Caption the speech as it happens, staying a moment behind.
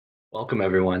Welcome,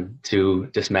 everyone, to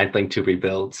Dismantling to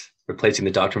Rebuild, replacing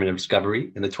the Doctrine of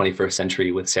Discovery in the 21st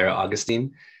century with Sarah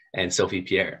Augustine and Sophie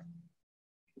Pierre.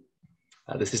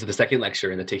 This is the second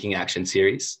lecture in the Taking Action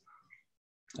series.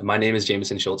 My name is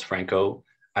Jameson Schultz-Franco.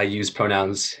 I use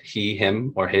pronouns he,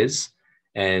 him, or his,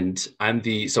 and I'm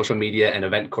the social media and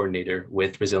event coordinator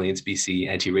with Resilience BC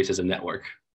Anti-Racism Network.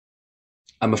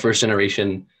 I'm a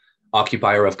first-generation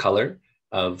occupier of color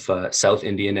of South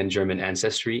Indian and German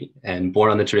ancestry and born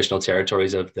on the traditional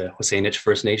territories of the Husainich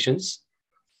First Nations.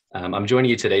 I'm joining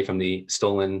you today from the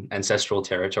stolen ancestral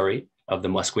territory of the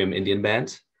Musqueam Indian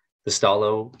Band, the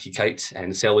Stalo, Kikite,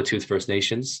 and Tsleil-Waututh First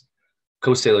Nations,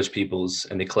 Coast Salish peoples,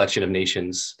 and the collection of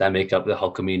nations that make up the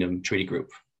Hul'qumi'num Treaty Group.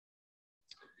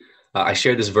 I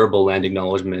share this verbal land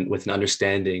acknowledgement with an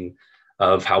understanding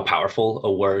of how powerful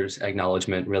a word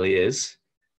acknowledgement really is,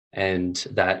 and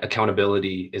that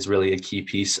accountability is really a key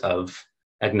piece of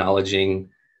acknowledging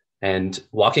and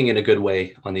walking in a good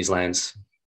way on these lands.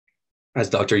 As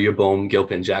Dr. Yeboam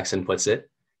Gilpin Jackson puts it,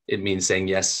 it means saying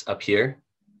yes up here,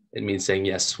 it means saying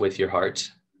yes with your heart,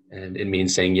 and it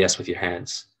means saying yes with your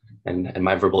hands. And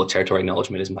my verbal territory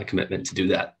acknowledgement is my commitment to do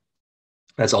that.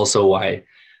 That's also why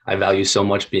I value so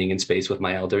much being in space with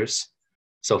my elders,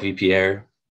 Sophie Pierre,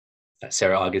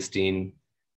 Sarah Augustine,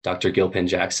 Dr. Gilpin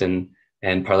Jackson,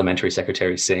 and Parliamentary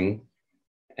Secretary Singh.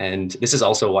 And this is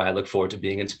also why I look forward to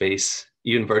being in space,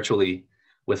 even virtually,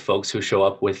 with folks who show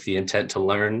up with the intent to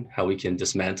learn how we can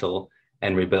dismantle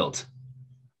and rebuild.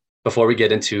 Before we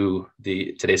get into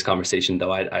today's conversation,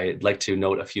 though, I'd like to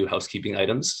note a few housekeeping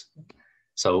items.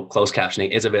 So closed captioning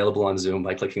is available on Zoom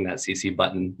by clicking that CC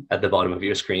button at the bottom of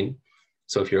your screen.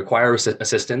 So if you require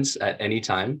assistance at any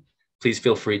time, please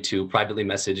feel free to privately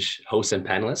message hosts and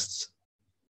panelists.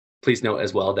 Please note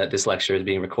as well that this lecture is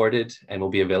being recorded and will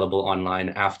be available online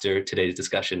after today's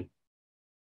discussion.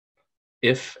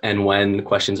 If and when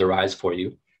questions arise for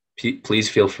you, please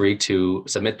feel free to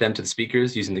submit them to the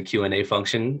speakers using the Q&A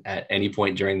function at any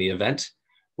point during the event,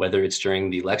 whether it's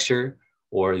during the lecture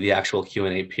or the actual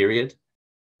Q&A period.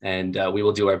 And we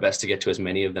will do our best to get to as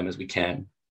many of them as we can.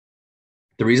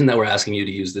 The reason that we're asking you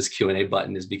to use this Q&A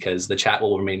button is because the chat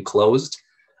will remain closed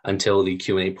until the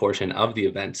Q&A portion of the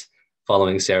event,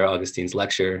 following Sarah Augustine's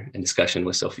lecture and discussion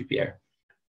with Sophie Pierre.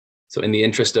 So in the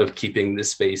interest of keeping this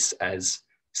space as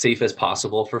safe as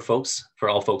possible for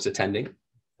all folks attending,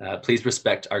 please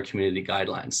respect our community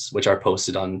guidelines, which are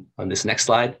posted on this next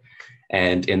slide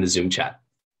and in the Zoom chat.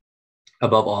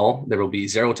 Above all, there will be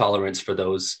zero tolerance for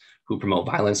those who promote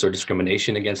violence or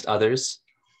discrimination against others.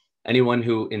 Anyone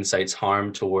who incites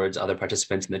harm towards other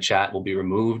participants in the chat will be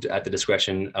removed at the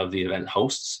discretion of the event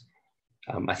hosts.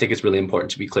 I think it's really important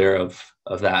to be clear of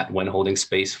that when holding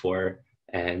space for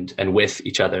and with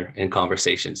each other in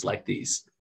conversations like these.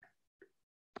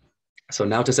 So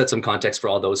now to set some context for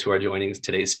all those who are joining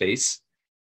today's space,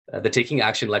 the Taking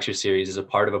Action lecture series is a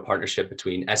part of a partnership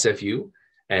between SFU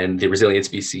and the Resilience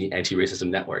BC Anti-Racism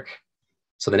Network.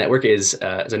 So the network is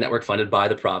a network funded by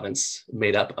the province,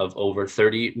 made up of over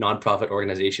 30 nonprofit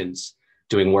organizations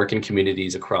doing work in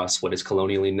communities across what is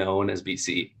colonially known as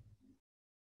BC.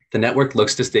 The network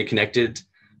looks to stay connected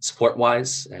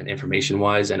support-wise and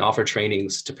information-wise and offer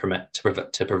trainings to prevent,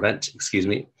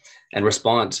 and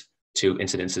respond to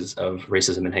incidences of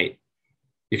racism and hate.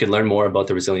 You can learn more about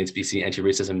the Resilience BC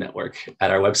Anti-Racism Network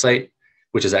at our website,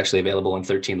 which is actually available in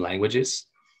 13 languages.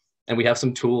 And we have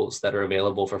some tools that are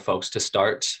available for folks to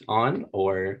start on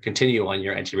or continue on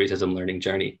your anti-racism learning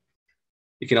journey.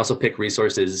 You can also pick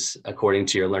resources according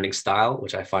to your learning style,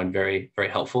 which I find very, very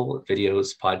helpful: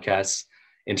 videos, podcasts,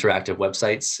 interactive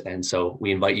websites. And so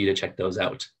we invite you to check those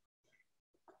out.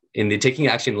 In the Taking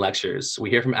Action lectures,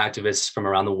 we hear from activists from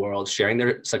around the world sharing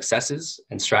their successes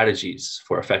and strategies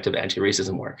for effective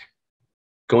anti-racism work.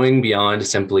 Going beyond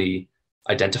simply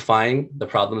identifying the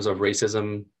problems of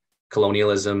racism,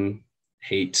 colonialism,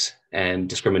 hate, and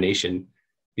discrimination,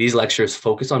 these lectures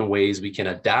focus on ways we can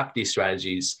adapt these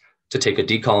strategies to take a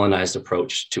decolonized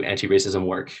approach to anti-racism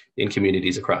work in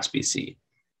communities across BC.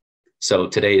 So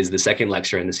today is the second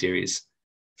lecture in the series.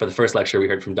 For the first lecture, we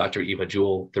heard from Dr. Eva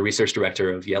Jewell, the research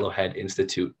director of Yellowhead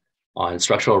Institute, on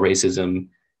structural racism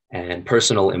and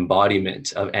personal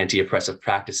embodiment of anti-oppressive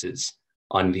practices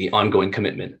on the ongoing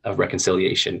commitment of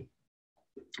reconciliation.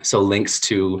 So links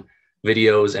to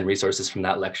videos and resources from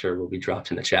that lecture will be dropped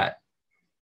in the chat.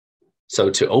 So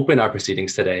to open our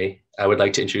proceedings today, I would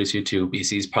like to introduce you to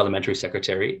BC's Parliamentary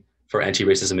Secretary for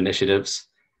Anti-Racism Initiatives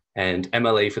and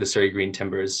MLA for the Surrey Green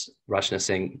Timbers, Rachna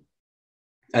Singh.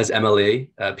 As MLA,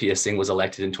 P.S. Singh was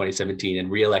elected in 2017 and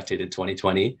re-elected in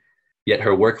 2020, yet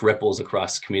her work ripples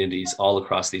across communities all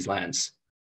across these lands.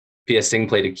 P.S. Singh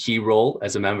played a key role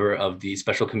as a member of the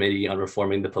Special Committee on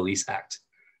Reforming the Police Act,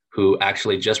 who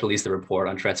actually just released a report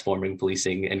on transforming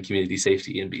policing and community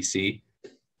safety in BC.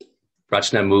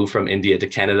 Rachna moved from India to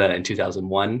Canada in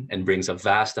 2001 and brings a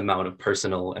vast amount of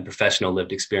personal and professional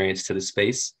lived experience to the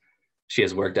space. She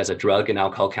has worked as a drug and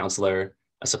alcohol counselor,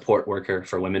 a support worker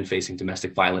for women facing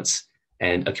domestic violence,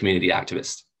 and a community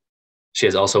activist. She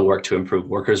has also worked to improve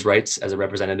workers' rights as a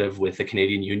representative with the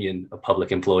Canadian Union of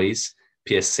Public Employees.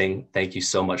 P.S. Singh, thank you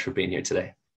so much for being here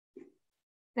today.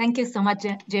 Thank you so much,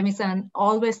 Jamison.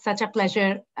 Always such a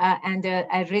pleasure. And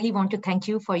I really want to thank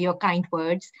you for your kind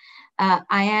words.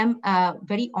 I am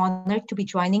very honored to be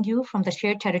joining you from the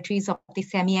shared territories of the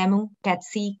Semiahmoo,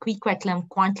 Katsi, ʔaq'am,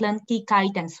 Kwantlen,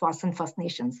 ʔquyt, and Swasan First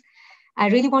Nations. I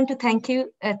really want to thank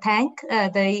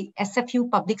the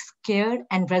SFU Public Care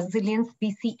and Resilience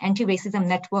BC Anti-Racism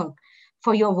Network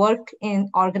for your work in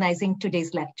organizing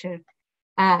today's lecture.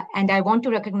 And I want to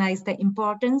recognize the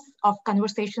importance of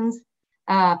conversations.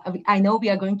 I know we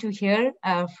are going to hear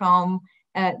from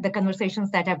the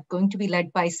conversations that are going to be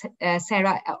led by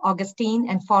Sarah Augustine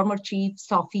and former Chief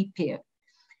Sophie Pierre.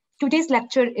 Today's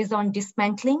lecture is on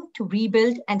dismantling to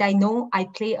rebuild, and I know I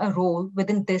play a role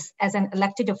within this as an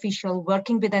elected official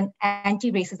working with an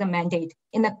anti-racism mandate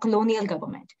in a colonial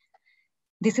government.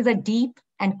 This is a deep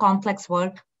and complex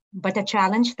work, but a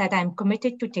challenge that I'm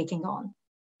committed to taking on.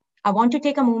 I want to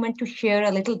take a moment to share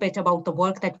a little bit about the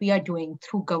work that we are doing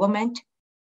through government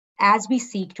as we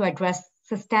seek to address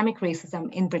systemic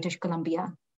racism in British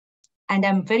Columbia. And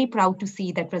I'm very proud to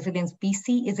see that Resilience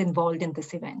BC is involved in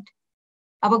this event.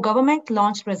 Our government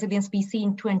launched Resilience BC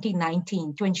in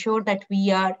 2019 to ensure that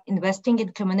we are investing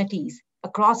in communities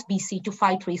across BC to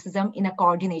fight racism in a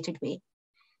coordinated way.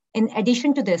 In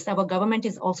addition to this, our government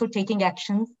is also taking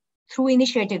actions through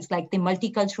initiatives like the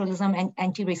Multiculturalism and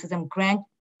Anti-Racism Grant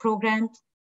programs,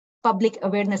 public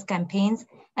awareness campaigns,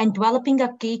 and developing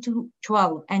a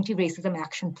K-12 anti-racism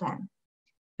action plan.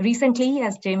 Recently,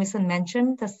 as Jamison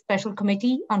mentioned, the Special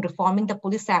Committee on Reforming the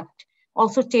Police Act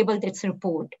also tabled its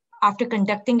report after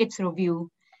conducting its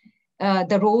review,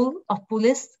 the role of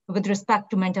police with respect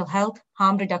to mental health,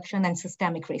 harm reduction, and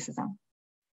systemic racism.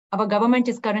 Our government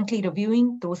is currently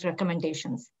reviewing those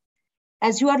recommendations.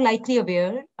 As you are likely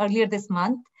aware, earlier this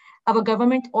month, our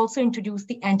government also introduced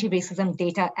the Anti-Racism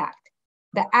Data Act.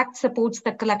 The Act supports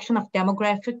the collection of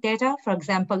demographic data, for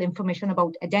example, information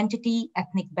about identity,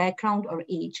 ethnic background, or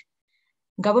age.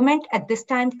 Government at this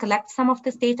time collects some of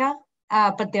this data,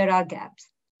 but there are gaps.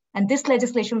 And this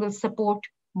legislation will support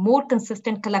more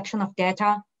consistent collection of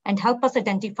data and help us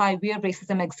identify where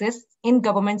racism exists in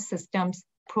government systems,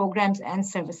 programs, and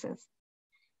services.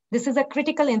 This is a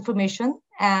critical information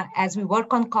as we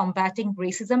work on combating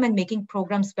racism and making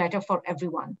programs better for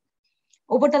everyone.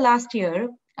 Over the last year,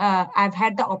 I've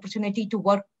had the opportunity to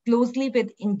work closely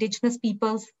with Indigenous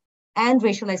peoples and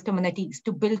racialized communities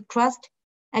to build trust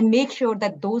and make sure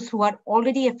that those who are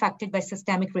already affected by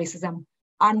systemic racism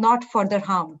are not further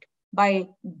harmed by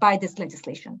this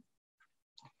legislation.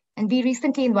 And we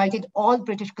recently invited all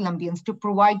British Columbians to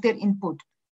provide their input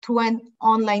through an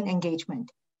online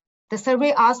engagement. The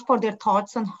survey asked for their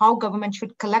thoughts on how government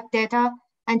should collect data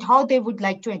and how they would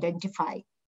like to identify,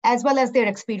 as well as their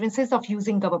experiences of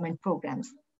using government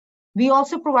programs. We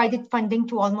also provided funding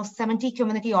to almost 70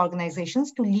 community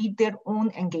organizations to lead their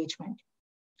own engagement.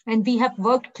 And we have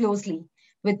worked closely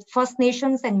with First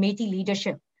Nations and Métis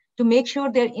leadership to make sure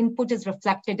their input is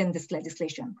reflected in this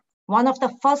legislation, one of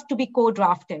the first to be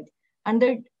co-drafted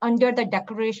under the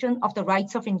Declaration of the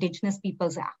Rights of Indigenous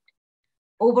Peoples Act.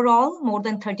 Overall, more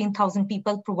than 13,000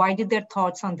 people provided their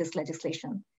thoughts on this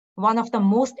legislation, one of the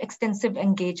most extensive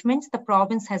engagements the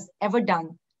province has ever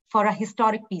done for a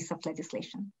historic piece of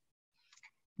legislation.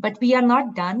 But we are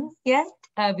not done yet.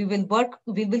 We will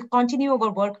continue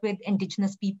our work with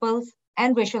Indigenous peoples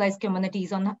and racialized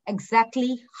communities on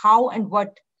exactly how and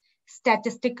what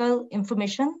statistical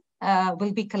information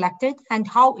will be collected and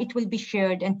how it will be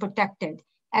shared and protected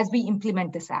as we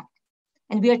implement this act.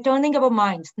 And we are turning our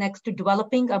minds next to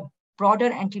developing a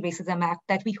broader anti-racism act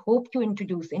that we hope to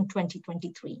introduce in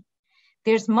 2023.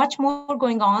 There's much more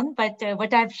going on, but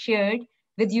what I've shared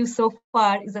with you so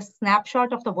far is a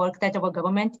snapshot of the work that our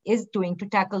government is doing to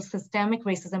tackle systemic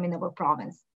racism in our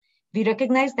province. We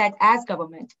recognize that as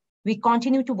government, we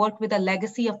continue to work with a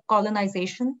legacy of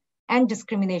colonization and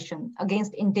discrimination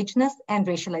against Indigenous and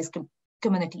racialized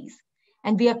communities.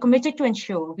 And we are committed to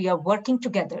ensure we are working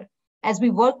together as we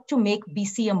work to make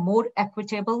BC a more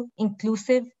equitable,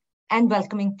 inclusive, and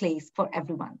welcoming place for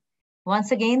everyone.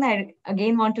 Once again, I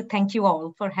want to thank you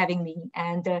all for having me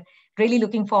and really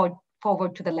looking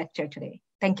forward to the lecture today.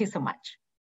 Thank you so much.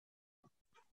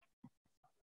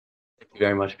 you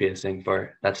very much, Pia Singh,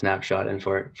 for that snapshot and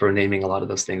for naming a lot of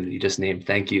those things that you just named.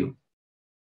 Thank you.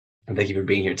 And thank you for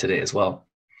being here today as well.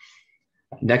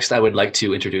 Next, I would like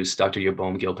to introduce Dr.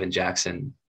 Yabom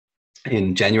Gilpin-Jackson.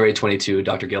 In January 22,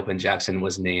 Dr. Gilpin-Jackson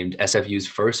was named SFU's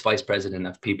first Vice President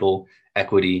of People,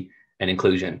 Equity, and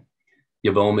Inclusion.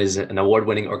 Yabom is an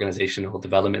award-winning organizational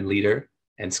development leader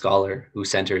and scholar who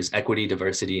centers equity,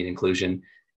 diversity, and inclusion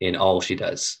in all she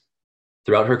does.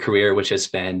 Throughout her career, which has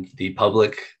spanned the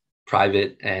public,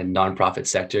 private, and nonprofit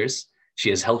sectors, she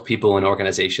has helped people and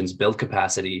organizations build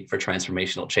capacity for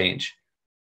transformational change.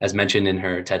 As mentioned in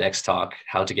her TEDx talk,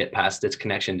 How to Get Past Its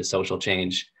Connection to Social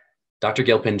Change, Dr.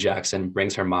 Gilpin-Jackson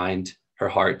brings her mind, her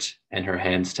heart, and her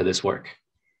hands to this work.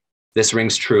 This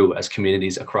rings true as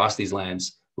communities across these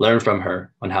lands learn from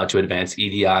her on how to advance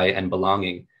EDI and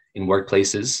belonging in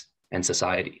workplaces and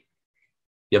society.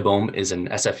 Yabom is an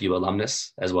SFU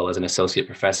alumnus, as well as an associate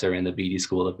professor in the Beatty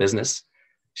School of Business.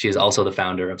 She is also the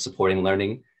founder of Supporting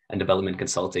Learning and Development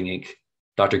Consulting, Inc.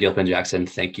 Dr. Gilpin-Jackson,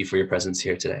 thank you for your presence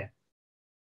here today.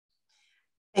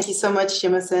 Thank you so much,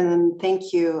 Jameson, and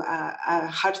thank you. A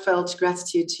heartfelt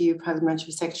gratitude to you,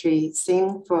 Parliamentary Secretary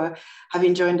Singh, for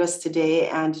having joined us today,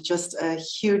 and just a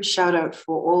huge shout out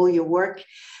for all your work,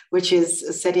 which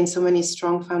is setting so many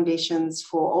strong foundations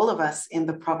for all of us in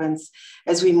the province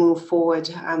as we move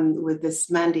forward with this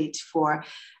mandate for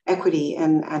equity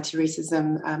and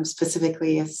anti-racism,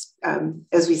 specifically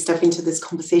as we step into this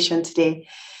conversation today.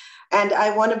 And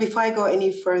I want to, before I go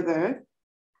any further,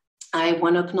 I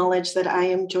want to acknowledge that I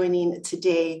am joining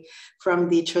today from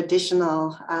the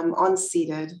traditional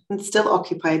unceded and still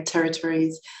occupied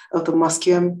territories of the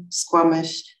Musqueam,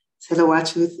 Squamish,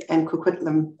 Tsleil-Waututh, and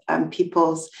Coquitlam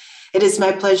peoples. It is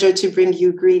my pleasure to bring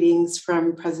you greetings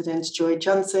from President Joy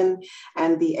Johnson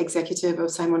and the executive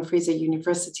of Simon Fraser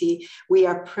University. We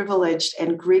are privileged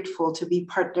and grateful to be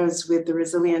partners with the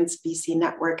Resilience BC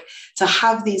Network to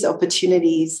have these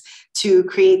opportunities to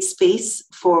create space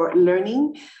for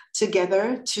learning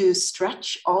together, to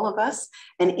stretch all of us,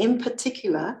 and in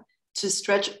particular, to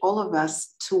stretch all of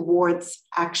us towards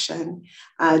action,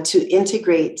 to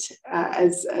integrate,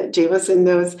 as Jameson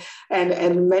knows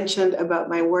and mentioned about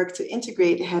my work, to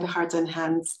integrate head, heart, and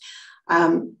hands.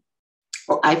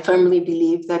 I firmly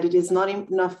believe that it is not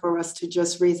enough for us to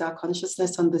just raise our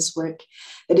consciousness on this work.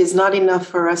 It is not enough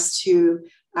for us to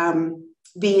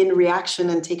be in reaction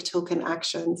and take token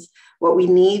actions. What we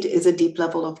need is a deep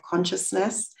level of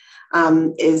consciousness,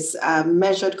 is a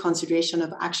measured consideration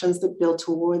of actions that build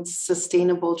towards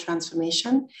sustainable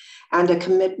transformation, and a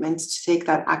commitment to take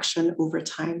that action over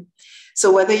time.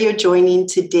 So whether you're joining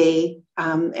today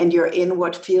and you're in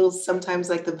what feels sometimes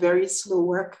like the very slow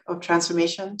work of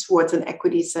transformation towards an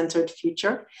equity-centered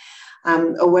future,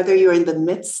 or whether you're in the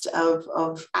midst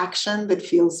of action that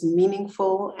feels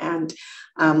meaningful and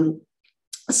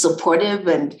supportive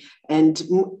and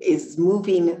is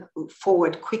moving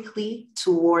forward quickly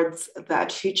towards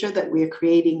that future that we're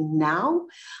creating now,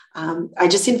 I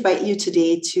just invite you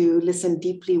today to listen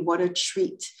deeply. What a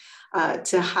treat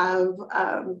to have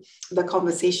the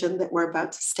conversation that we're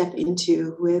about to step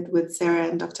into with Sarah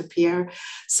and Dr. Pierre.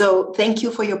 So thank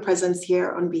you for your presence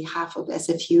here on behalf of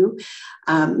SFU.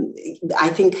 I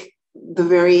think the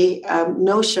very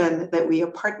notion that we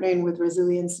are partnering with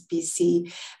Resilience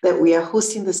BC, that we are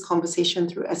hosting this conversation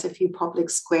through SFU Public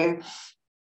Square,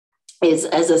 is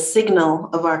as a signal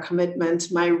of our commitment.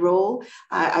 My role,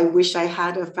 I wish I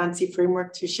had a fancy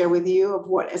framework to share with you of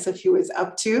what SFU is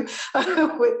up to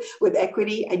with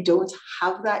equity. I don't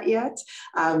have that yet.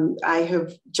 I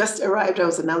have just arrived, I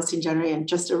was announced in January and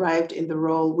just arrived in the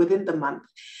role within the month.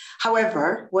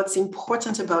 However, what's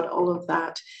important about all of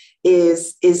that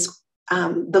is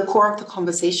the core of the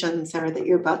conversation, Sarah, that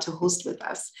you're about to host with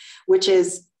us, which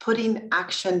is putting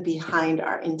action behind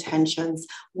our intentions,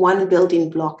 one building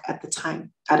block at a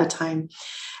time.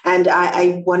 And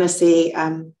I want to say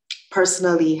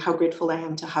personally how grateful I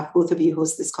am to have both of you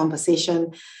host this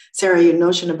conversation. Sarah, your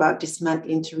notion about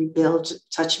dismantling to rebuild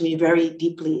touched me very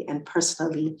deeply and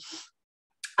personally.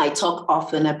 I talk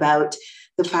often about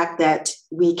the fact that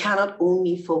we cannot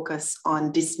only focus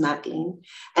on dismantling.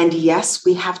 And yes,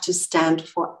 we have to stand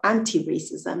for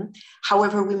anti-racism.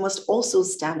 However, we must also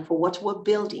stand for what we're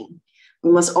building.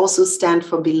 We must also stand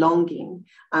for belonging,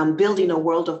 building a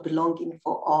world of belonging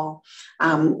for all.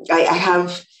 I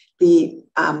have the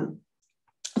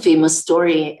famous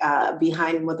story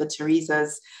behind Mother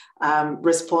Teresa's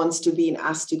response to being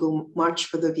asked to go march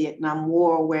for the Vietnam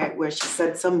War, where she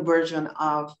said some version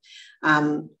of,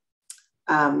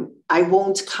 I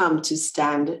won't come to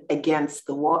stand against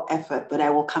the war effort, but I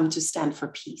will come to stand for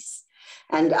peace.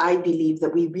 And I believe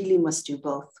that we really must do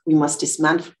both. We must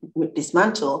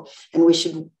dismantle, and we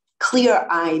should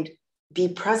clear-eyed be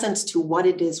present to what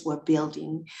it is we're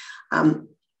building.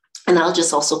 And I'll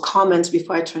just also comment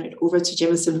before I turn it over to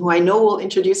Jameson, who I know will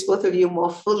introduce both of you more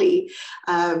fully,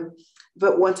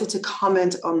 but wanted to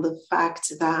comment on the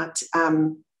fact that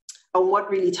on what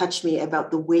really touched me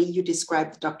about the way you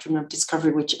describe the doctrine of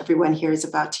discovery, which everyone here is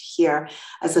about to hear,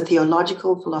 as a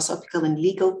theological, philosophical, and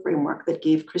legal framework that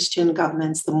gave Christian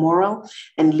governments the moral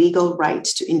and legal right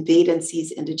to invade and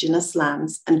seize indigenous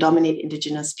lands and dominate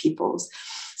indigenous peoples,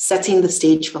 setting the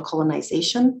stage for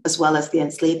colonization, as well as the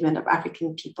enslavement of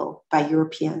African people by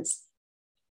Europeans.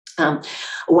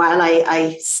 While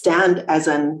I stand as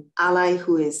an ally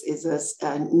who is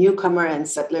a newcomer and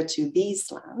settler to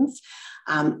these lands,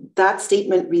 that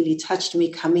statement really touched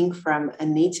me, coming from a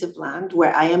native land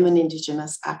where I am an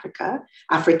Indigenous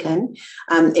African,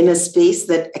 in a space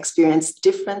that experienced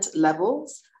different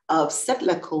levels of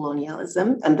settler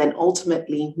colonialism and then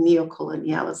ultimately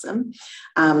neocolonialism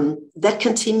that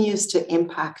continues to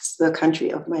impact the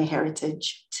country of my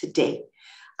heritage today.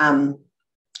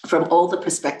 From all the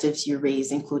perspectives you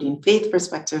raise, including faith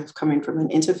perspective, coming from an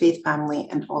interfaith family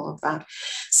and all of that.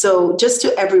 So just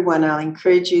to everyone, I'll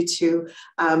encourage you to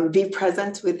be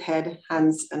present with head,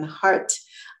 hands, and heart.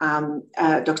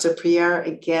 Dr. Pierre,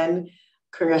 again,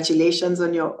 congratulations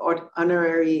on your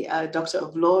honorary Doctor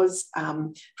of Laws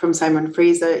from Simon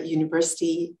Fraser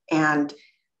University. And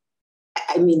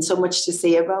I mean, so much to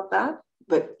say about that.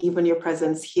 But even your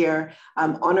presence here,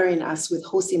 honoring us with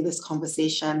hosting this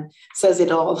conversation, says it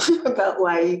all about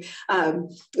why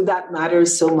that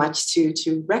matters so much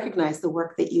to recognize the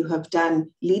work that you have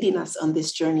done, leading us on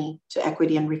this journey to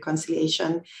equity and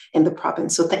reconciliation in the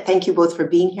province. So thank you both for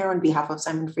being here on behalf of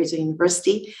Simon Fraser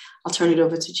University. I'll turn it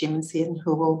over to Jameson,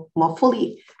 who will more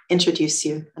fully introduce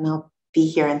you, and I'll be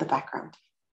here in the background.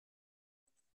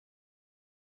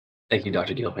 Thank you,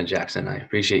 Dr. Gilpin-Jackson. I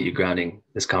appreciate you grounding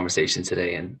this conversation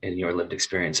today in your lived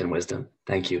experience and wisdom.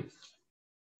 Thank you.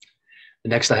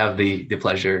 Next, I have the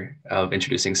pleasure of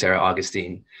introducing Sarah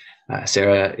Augustine.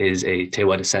 Sarah is a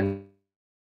Tewa descendant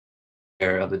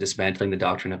of the Dismantling the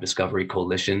Doctrine of Discovery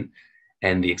Coalition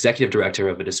and the executive director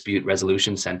of a dispute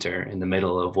resolution center in the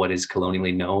middle of what is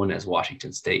colonially known as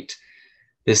Washington State.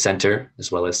 This center,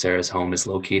 as well as Sarah's home, is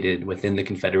located within the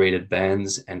Confederated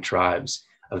Bands and Tribes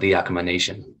of the ʔaq'am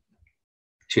Nation.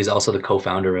 She is also the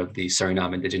co-founder of the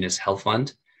Suriname Indigenous Health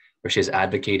Fund, where she has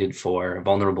advocated for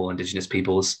vulnerable Indigenous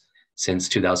peoples since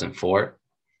 2004.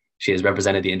 She has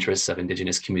represented the interests of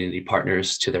Indigenous community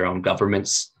partners to their own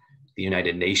governments, the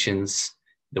United Nations,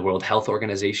 the World Health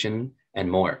Organization, and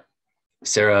more.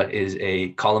 Sarah is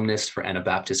a columnist for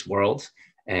Anabaptist World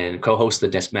and co-hosts the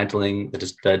Dismantling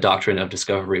the Doctrine of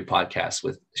Discovery podcast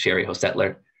with Sherry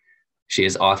Hostetler. She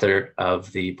is author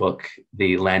of the book,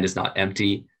 The Land is Not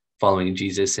Empty, Following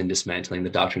Jesus and Dismantling the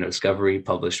Doctrine of Discovery,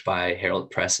 published by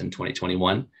Herald Press in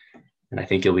 2021. And I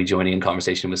think you'll be joining in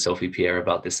conversation with Sophie Pierre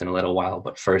about this in a little while.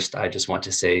 But first, I just want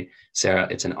to say, Sarah,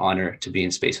 it's an honor to be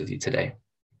in space with you today.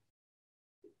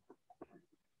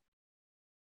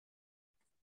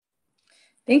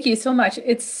 Thank you so much.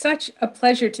 It's such a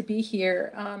pleasure to be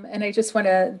here. And I just want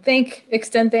to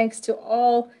extend thanks to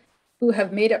all who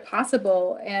have made it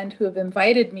possible and who have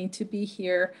invited me to be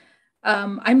here.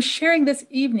 I'm sharing this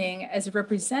evening as a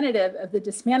representative of the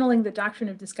Dismantling the Doctrine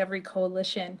of Discovery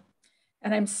Coalition,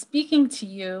 and I'm speaking to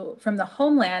you from the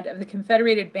homeland of the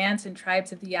Confederated Bands and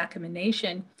Tribes of the ʔaq'am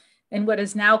Nation in what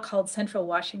is now called Central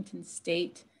Washington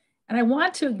State. And I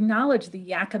want to acknowledge the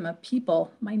ʔaq'am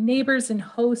people, my neighbors and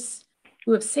hosts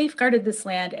who have safeguarded this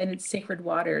land and its sacred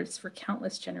waters for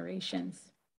countless generations.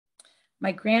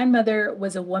 My grandmother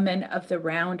was a woman of the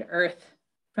round earth,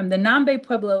 from the Nambe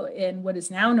Pueblo in what is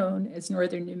now known as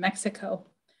northern New Mexico.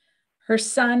 Her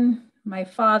son, my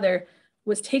father,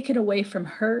 was taken away from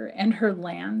her and her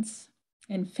lands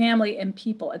and family and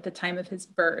people at the time of his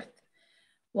birth.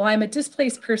 While I'm a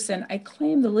displaced person, I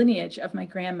claim the lineage of my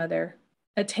grandmother,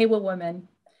 a Tewa woman,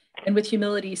 and with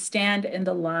humility stand in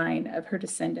the line of her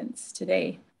descendants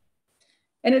today.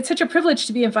 And it's such a privilege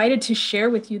to be invited to share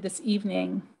with you this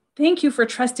evening. Thank you for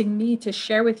trusting me to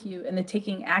share with you in the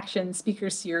Taking Action speaker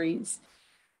series,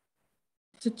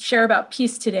 to share about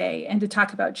peace today and to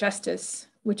talk about justice,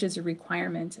 which is a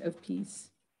requirement of peace.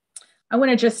 I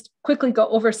want to just quickly go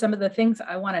over some of the things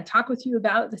I want to talk with you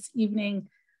about this evening.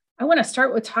 I want to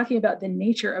start with talking about the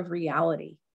nature of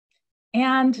reality.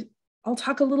 And I'll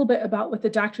talk a little bit about what the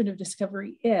Doctrine of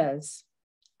Discovery is.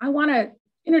 I want to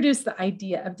introduce the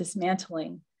idea of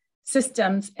dismantling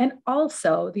systems and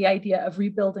also the idea of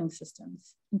rebuilding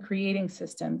systems and creating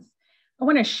systems. I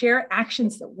want to share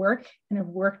actions that work and have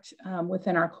worked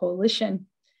within our coalition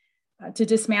to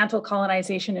dismantle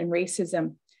colonization and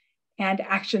racism, and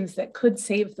actions that could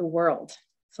save the world.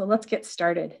 So let's get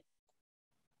started.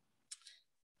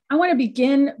 I want to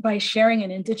begin by sharing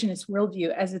an Indigenous worldview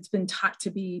as it's been taught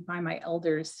to be by my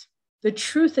elders, the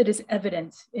truth that is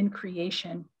evident in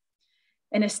creation.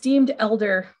 An esteemed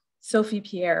elder, Sophie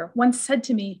Pierre, once said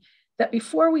to me that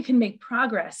before we can make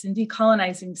progress in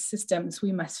decolonizing systems,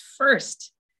 we must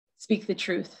first speak the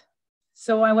truth.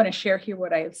 So I want to share here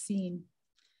what I have seen.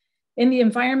 In the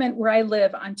environment where I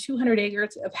live on 200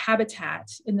 acres of habitat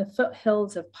in the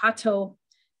foothills of Pato,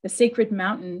 the sacred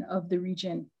mountain of the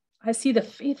region, I see the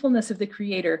faithfulness of the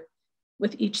Creator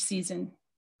with each season.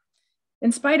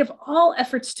 In spite of all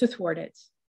efforts to thwart it,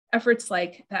 efforts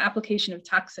like the application of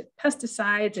toxic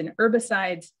pesticides and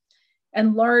herbicides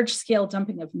and large-scale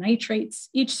dumping of nitrates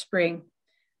each spring,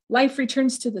 life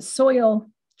returns to the soil,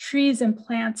 trees and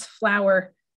plants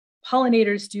flower,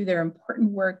 pollinators do their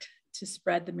important work to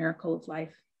spread the miracle of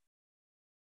life.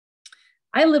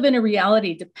 I live in a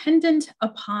reality dependent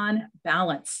upon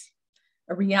balance,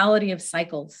 a reality of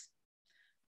cycles.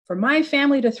 For my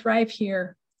family to thrive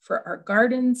here, for our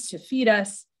gardens to feed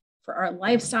us, for our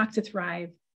livestock to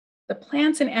thrive, the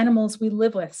plants and animals we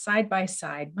live with side by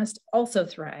side must also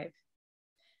thrive.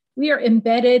 We are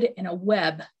embedded in a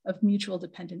web of mutual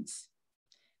dependence.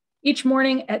 Each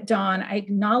morning at dawn, I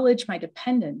acknowledge my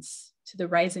dependence to the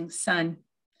rising sun,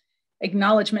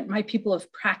 acknowledgement my people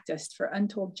have practiced for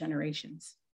untold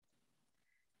generations.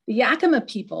 The ʔaq'am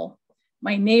people,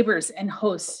 my neighbors and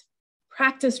hosts,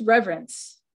 practice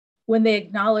reverence when they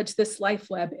acknowledge this life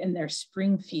web in their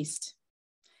spring feast.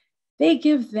 They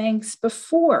give thanks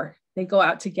before they go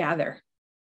out to gather.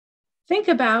 Think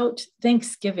about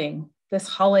Thanksgiving, this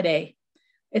holiday.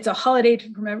 It's a holiday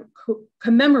to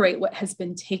commemorate what has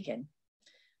been taken.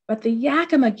 But the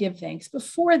ʔaq'am give thanks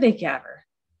before they gather.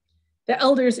 The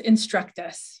elders instruct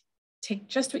us, take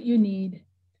just what you need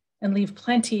and leave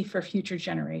plenty for future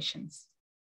generations.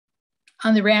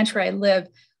 On the ranch where I live,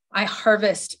 I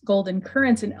harvest golden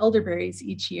currants and elderberries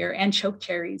each year and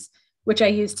chokecherries, which I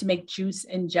use to make juice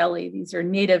and jelly. These are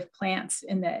native plants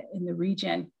in the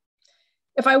region.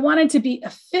 If I wanted to be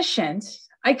efficient,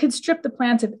 I could strip the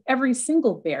plants of every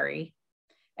single berry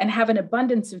and have an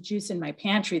abundance of juice in my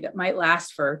pantry that might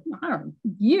last for, I don't know,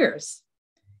 years.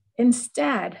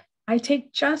 Instead, I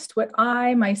take just what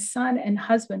I, my son, and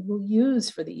husband will use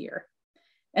for the year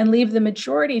and leave the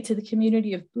majority to the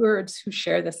community of birds who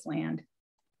share this land.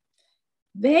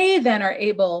 They then are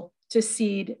able to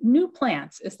seed new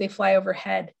plants as they fly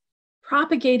overhead,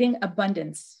 propagating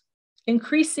abundance,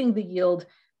 increasing the yield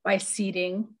by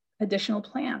seeding additional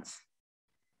plants.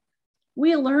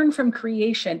 We learn from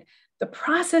creation the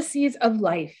processes of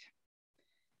life,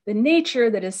 the nature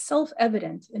that is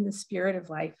self-evident in the spirit of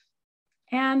life,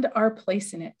 and our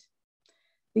place in it.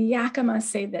 The ʔaq'am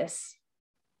say this: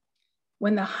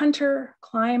 when the hunter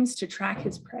climbs to track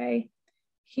his prey,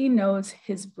 he knows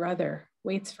his brother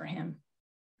waits for him.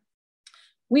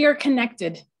 We are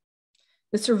connected.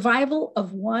 The survival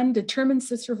of one determines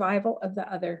the survival of the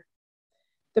other.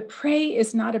 The prey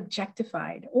is not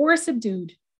objectified or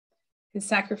subdued. His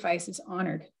sacrifice is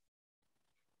honored.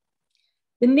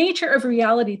 The nature of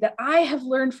reality that I have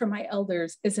learned from my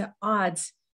elders is at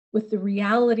odds with the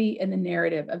reality and the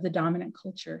narrative of the dominant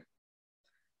culture.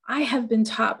 I have been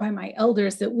taught by my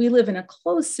elders that we live in a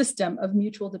closed system of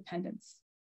mutual dependence.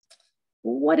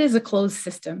 What is a closed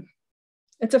system?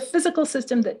 It's a physical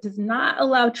system that does not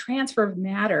allow transfer of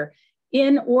matter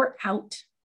in or out.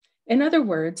 In other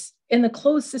words, in the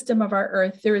closed system of our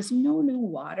earth, there is no new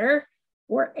water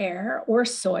or air or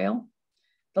soil.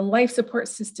 The life support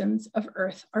systems of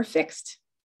earth are fixed.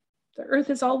 The earth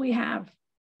is all we have.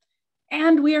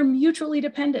 And we are mutually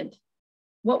dependent.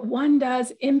 What one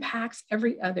does impacts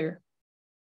every other.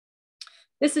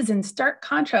 This is in stark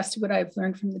contrast to what I've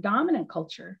learned from the dominant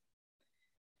culture.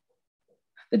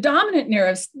 The dominant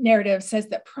narrative says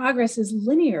that progress is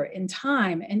linear in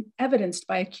time and evidenced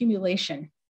by accumulation.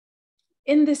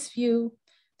 In this view,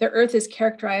 the earth is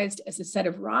characterized as a set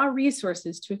of raw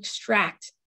resources to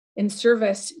extract in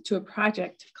service to a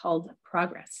project called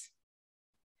progress.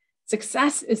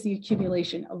 Success is the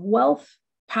accumulation of wealth,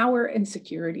 power, and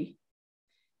security.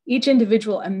 Each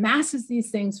individual amasses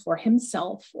these things for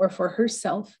himself or for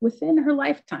herself within her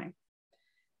lifetime.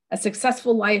 A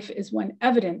successful life is one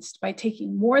evidenced by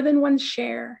taking more than one's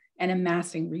share and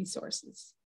amassing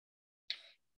resources.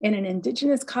 In an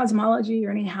Indigenous cosmology,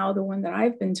 or anyhow the one that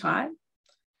I've been taught,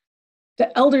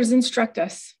 the elders instruct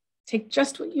us, take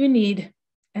just what you need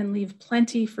and leave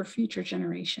plenty for future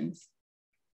generations.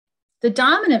 The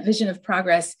dominant vision of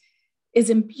progress is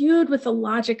imbued with the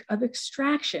logic of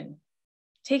extraction,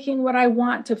 taking what I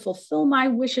want to fulfill my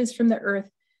wishes from the earth,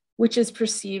 which is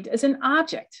perceived as an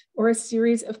object or a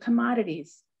series of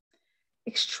commodities.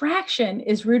 Extraction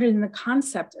is rooted in the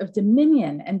concept of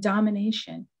dominion and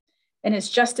domination and is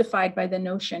justified by the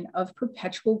notion of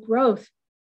perpetual growth,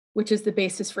 which is the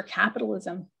basis for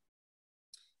capitalism.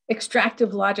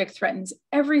 Extractive logic threatens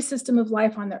every system of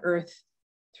life on the earth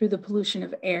through the pollution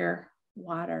of air,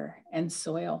 water, and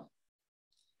soil.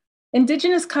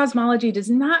 Indigenous cosmology does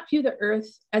not view the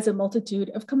earth as a multitude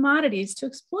of commodities to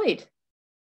exploit.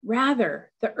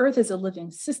 Rather, the earth is a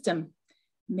living system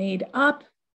made up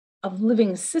of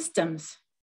living systems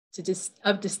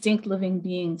of distinct living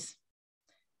beings.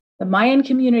 The Mayan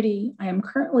community I am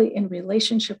currently in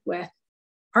relationship with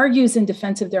argues in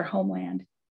defense of their homeland.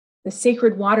 The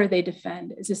sacred water they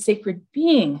defend is a sacred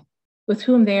being with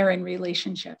whom they are in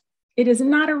relationship. It is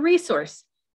not a resource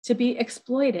to be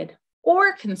exploited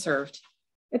or conserved.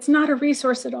 It's not a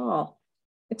resource at all.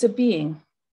 It's a being.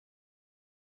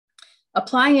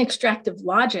 Applying extractive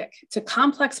logic to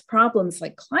complex problems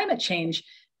like climate change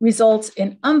results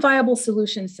in unviable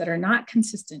solutions that are not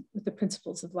consistent with the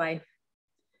principles of life.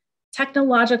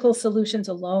 Technological solutions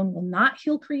alone will not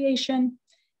heal creation,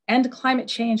 end climate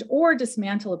change, or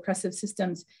dismantle oppressive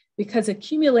systems because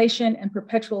accumulation and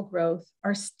perpetual growth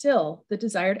are still the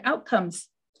desired outcomes.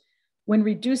 When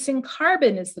reducing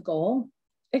carbon is the goal,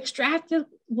 extractive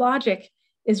logic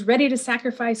is ready to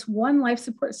sacrifice one life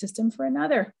support system for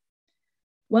another.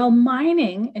 While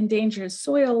mining endangers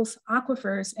soils,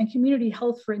 aquifers, and community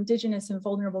health for Indigenous and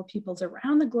vulnerable peoples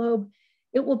around the globe,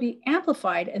 it will be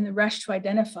amplified in the rush to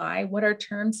identify what are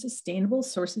termed sustainable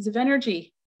sources of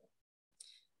energy.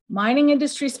 Mining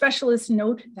industry specialists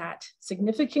note that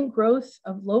significant growth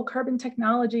of low carbon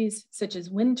technologies such as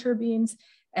wind turbines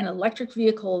and electric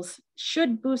vehicles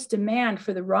should boost demand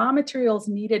for the raw materials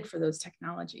needed for those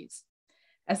technologies.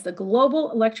 As the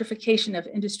global electrification of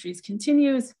industries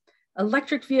continues,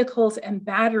 electric vehicles and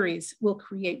batteries will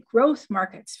create growth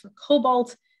markets for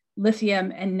cobalt,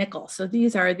 lithium, and nickel. So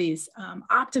these are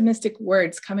optimistic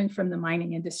words coming from the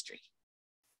mining industry.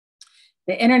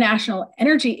 The International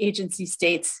Energy Agency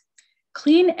states,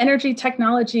 clean energy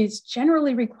technologies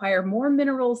generally require more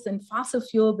minerals than fossil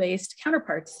fuel-based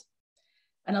counterparts.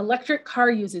 An electric car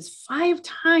uses 5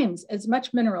 times as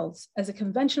much minerals as a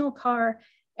conventional car,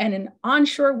 and an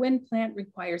onshore wind plant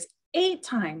requires 8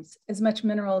 times as much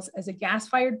minerals as a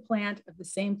gas-fired plant of the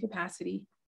same capacity.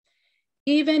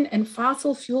 Even in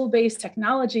fossil fuel-based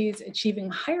technologies,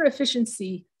 achieving higher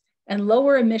efficiency and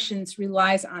lower emissions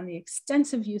relies on the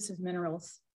extensive use of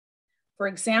minerals. For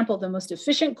example, the most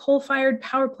efficient coal-fired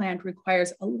power plant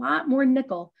requires a lot more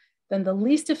nickel than the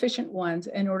least efficient ones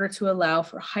in order to allow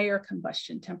for higher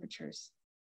combustion temperatures.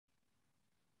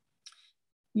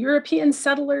 European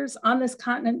settlers on this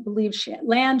continent believe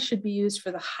land should be used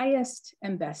for the highest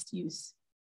and best use.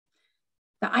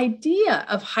 The idea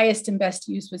of highest and best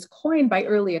use was coined by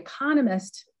early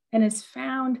economists and is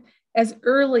found as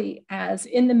early as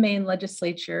in the Maine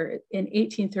legislature in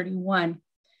 1831,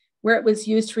 where it was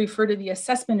used to refer to the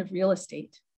assessment of real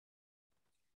estate.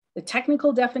 The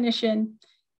technical definition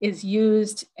is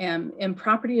used in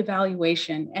property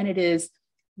evaluation, and it is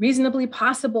reasonably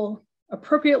possible,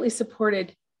 appropriately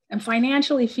supported, and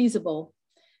financially feasible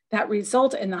that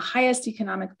result in the highest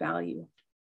economic value.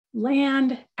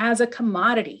 Land as a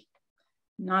commodity,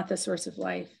 not the source of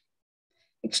life.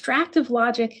 Extractive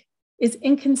logic is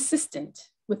inconsistent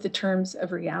with the terms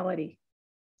of reality.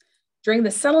 During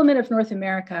the settlement of North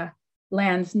America,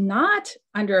 lands not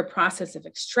under a process of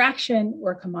extraction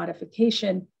or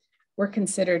commodification were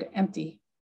considered empty.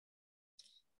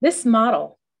 This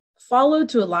model, followed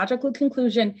to a logical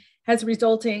conclusion, has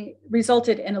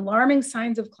resulted in alarming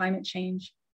signs of climate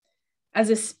change. As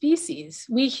a species,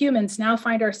 we humans now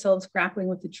find ourselves grappling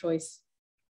with the choice.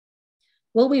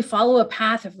 Will we follow a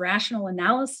path of rational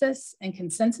analysis and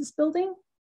consensus building,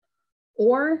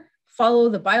 or follow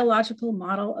the biological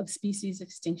model of species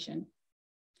extinction?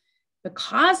 The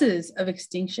causes of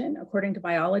extinction, according to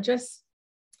biologists,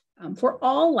 for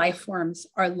all life forms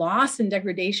are loss and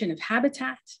degradation of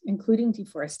habitat, including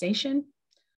deforestation,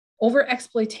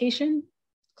 overexploitation,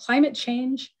 climate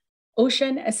change,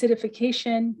 ocean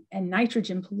acidification, and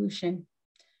nitrogen pollution.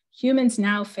 Humans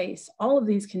now face all of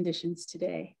these conditions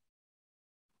today.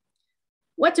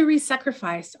 What do we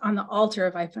sacrifice on the altar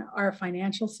of our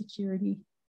financial security?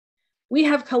 We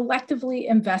have collectively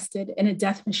invested in a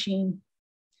death machine,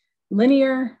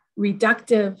 linear,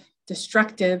 reductive,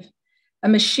 destructive, a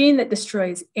machine that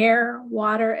destroys air,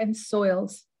 water, and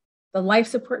soils, the life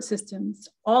support systems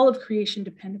all of creation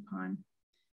depend upon.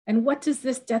 And what does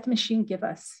this death machine give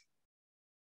us?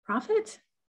 Profit?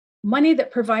 Money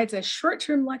that provides us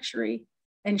short-term luxury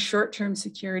and short-term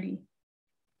security.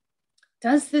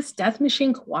 Does this death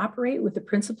machine cooperate with the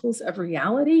principles of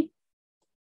reality?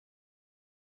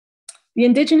 The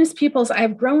indigenous peoples I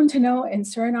have grown to know in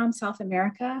Suriname, South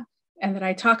America, and that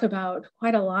I talk about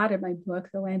quite a lot in my book,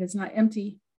 The Land is Not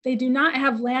Empty, they do not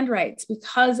have land rights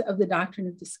because of the doctrine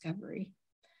of discovery.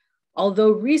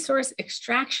 Although resource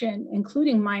extraction,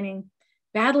 including mining,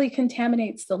 badly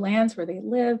contaminates the lands where they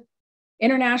live,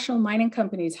 international mining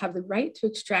companies have the right to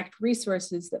extract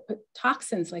resources that put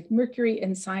toxins like mercury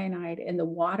and cyanide in the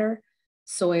water,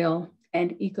 soil,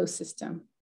 and ecosystem.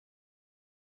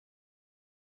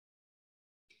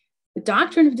 The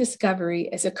doctrine of discovery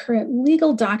is a current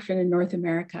legal doctrine in North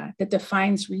America that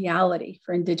defines reality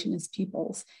for indigenous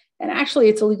peoples. And actually,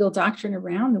 it's a legal doctrine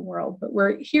around the world, but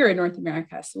we're here in North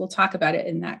America, so we'll talk about it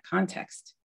in that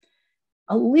context.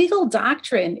 A legal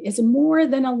doctrine is more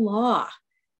than a law.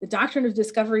 The doctrine of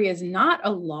discovery is not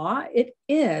a law, it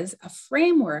is a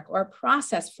framework or a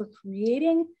process for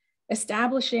creating,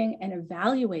 establishing, and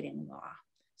evaluating law.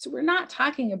 So we're not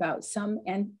talking about some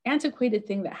antiquated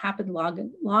thing that happened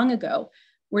long ago.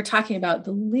 We're talking about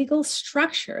the legal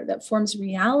structure that forms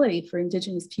reality for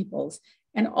indigenous peoples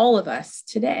and all of us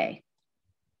today.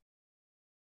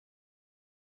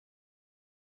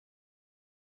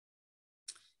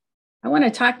 I want to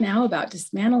talk now about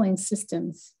dismantling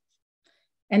systems.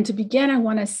 And to begin, I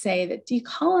want to say that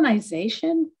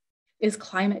decolonization is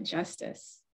climate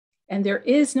justice. And there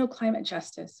is no climate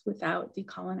justice without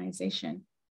decolonization.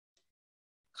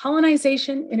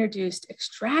 Colonization introduced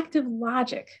extractive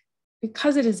logic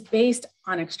because it is based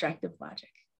on extractive logic.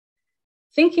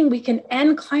 Thinking we can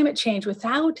end climate change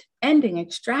without ending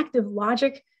extractive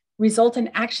logic result in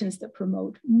actions that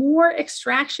promote more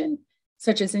extraction,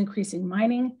 such as increasing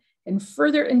mining, and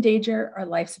further endanger our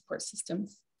life support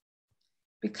systems.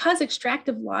 Because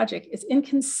extractive logic is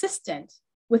inconsistent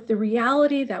with the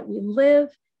reality that we live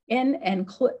in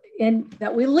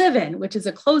which is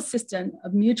a closed system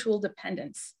of mutual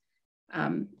dependence,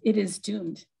 it is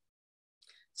doomed.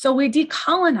 So we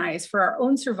decolonize for our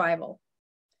own survival.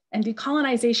 And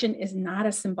decolonization is not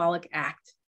a symbolic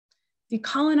act.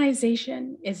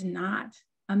 Decolonization is not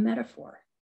a metaphor.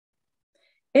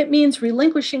 It means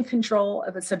relinquishing control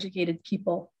of a subjugated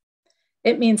people.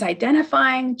 It means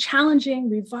identifying, challenging,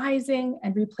 revising,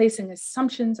 and replacing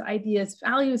assumptions, ideas,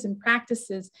 values, and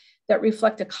practices that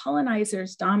reflect a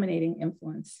colonizer's dominating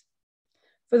influence.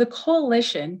 For the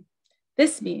coalition,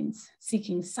 this means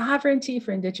seeking sovereignty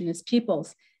for indigenous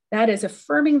peoples, that is,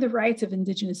 affirming the rights of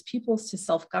indigenous peoples to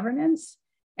self-governance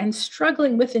and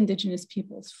struggling with indigenous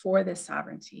peoples for this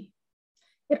sovereignty.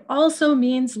 It also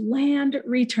means land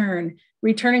return,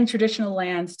 returning traditional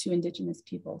lands to indigenous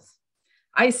peoples.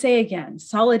 I say again,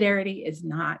 solidarity is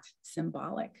not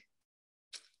symbolic.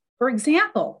 For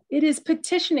example, it is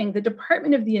petitioning the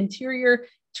Department of the Interior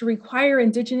to require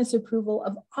indigenous approval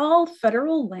of all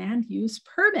federal land use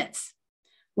permits,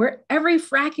 where every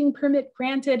fracking permit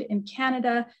granted in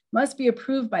Canada must be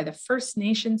approved by the First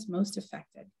Nations most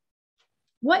affected.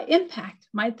 What impact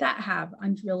might that have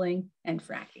on drilling and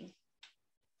fracking?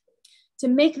 To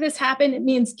make this happen, it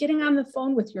means getting on the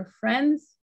phone with your friends,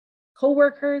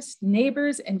 coworkers,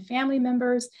 neighbors, and family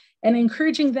members, and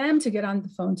encouraging them to get on the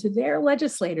phone to their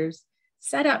legislators,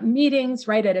 set up meetings,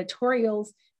 write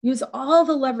editorials, use all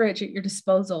the leverage at your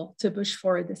disposal to push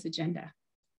forward this agenda.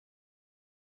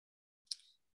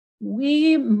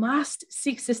 We must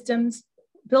seek systems,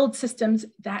 build systems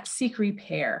that seek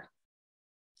repair.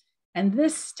 And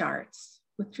this starts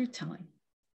with truth-telling.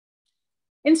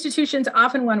 Institutions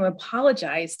often want to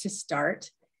apologize to start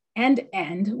and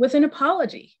end with an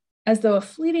apology, as though a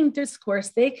fleeting discourse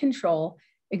they control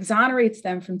exonerates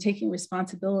them from taking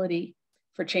responsibility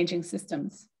for changing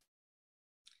systems.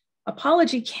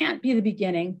 Apology can't be the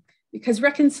beginning because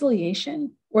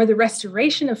reconciliation or the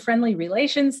restoration of friendly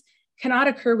relations cannot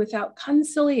occur without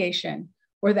conciliation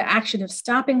or the action of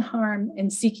stopping harm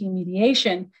and seeking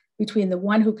mediation between the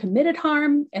one who committed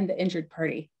harm and the injured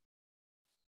party.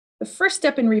 The first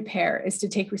step in repair is to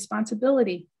take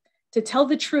responsibility, to tell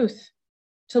the truth,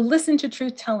 to listen to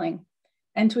truth-telling,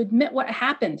 and to admit what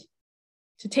happened,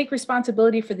 to take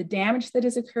responsibility for the damage that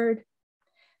has occurred.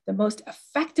 The most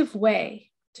effective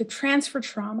way to transfer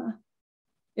trauma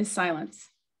is silence.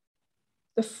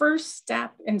 The first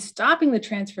step in stopping the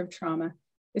transfer of trauma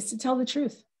is to tell the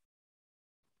truth.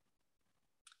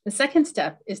 The second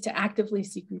step is to actively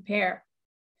seek repair.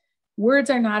 Words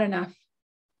are not enough.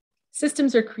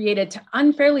 Systems are created to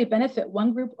unfairly benefit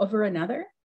one group over another,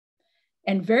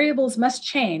 and variables must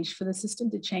change for the system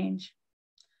to change.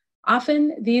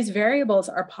 Often, these variables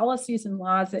are policies and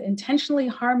laws that intentionally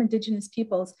harm Indigenous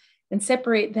peoples and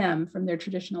separate them from their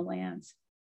traditional lands.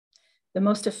 The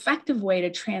most effective way to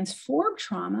transform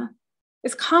trauma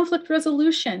is conflict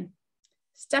resolution,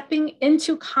 stepping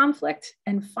into conflict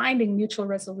and finding mutual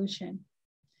resolution.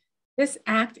 This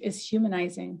act is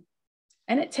humanizing,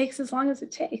 and it takes as long as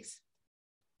it takes.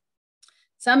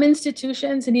 Some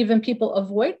institutions and even people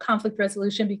avoid conflict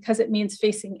resolution because it means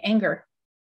facing anger.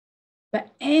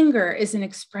 But anger is an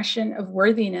expression of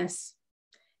worthiness.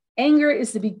 Anger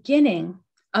is the beginning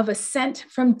of ascent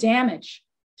from damage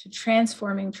to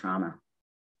transforming trauma.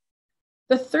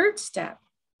 The third step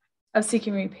of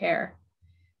seeking repair,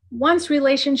 once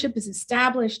relationship is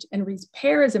established and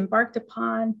repair is embarked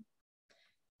upon,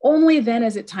 only then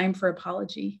is it time for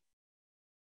apology.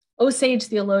 Osage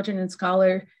theologian and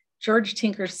scholar George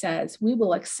Tinker says, "We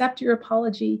will accept your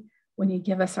apology when you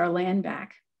give us our land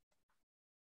back."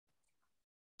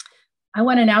 I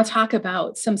want to now talk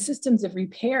about some systems of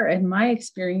repair in my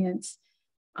experience.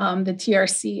 The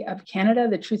TRC of Canada,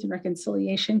 the Truth and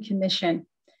Reconciliation Commission.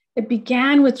 It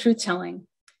began with truth-telling,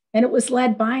 and it was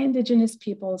led by Indigenous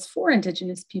peoples for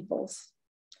Indigenous peoples.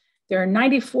 There are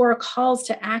 94 calls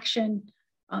to action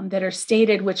that are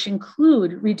stated, which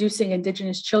include reducing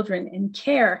Indigenous children in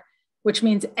care, which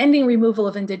means ending removal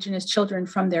of Indigenous children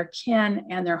from their kin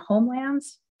and their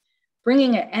homelands,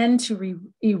 bringing an end to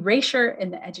erasure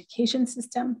in the education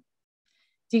system,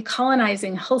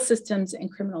 decolonizing health systems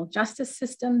and criminal justice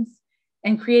systems,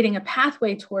 and creating a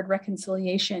pathway toward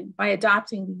reconciliation by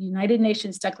adopting the United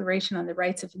Nations Declaration on the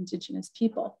Rights of Indigenous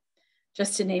People,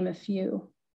 just to name a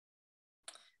few.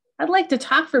 I'd like to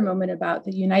talk for a moment about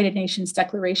the United Nations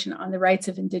Declaration on the Rights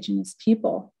of Indigenous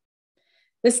People.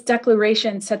 This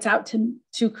declaration sets out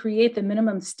to create the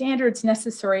minimum standards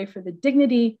necessary for the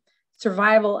dignity,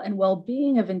 survival, and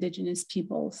well-being of Indigenous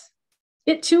peoples.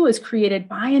 It too was created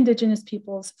by Indigenous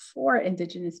peoples for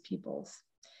Indigenous peoples.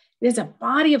 It is a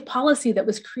body of policy that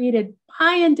was created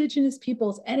by Indigenous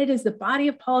peoples, and it is the body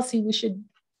of policy we should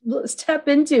step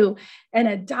into and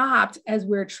adopt as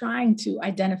we're trying to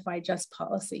identify just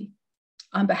policy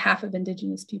on behalf of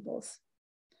Indigenous peoples.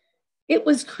 It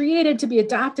was created to be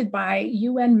adopted by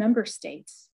UN member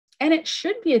states, and it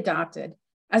should be adopted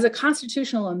as a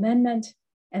constitutional amendment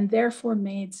and therefore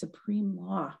made supreme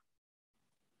law.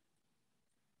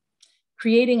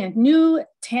 Creating a new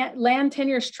land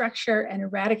tenure structure and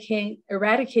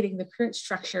eradicating the current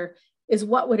structure is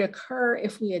what would occur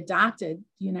if we adopted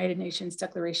the United Nations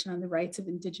Declaration on the Rights of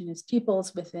Indigenous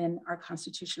Peoples within our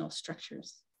constitutional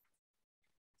structures.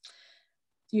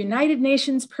 The United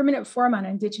Nations Permanent Forum on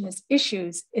Indigenous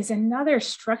Issues is another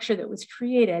structure that was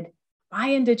created by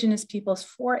Indigenous peoples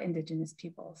for Indigenous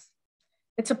peoples.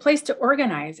 It's a place to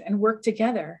organize and work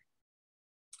together.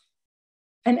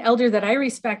 An elder that I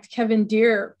respect, Kevin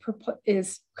Deere,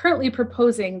 is currently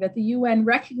proposing that the UN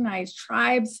recognize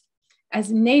tribes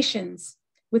as nations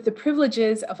with the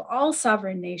privileges of all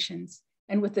sovereign nations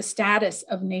and with the status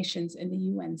of nations in the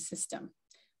UN system,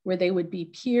 where they would be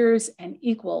peers and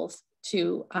equals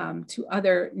to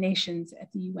other nations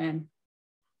at the UN.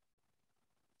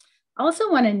 I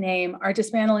also want to name our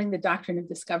Dismantling the Doctrine of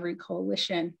Discovery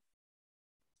Coalition.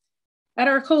 At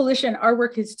our coalition, our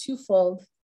work is twofold.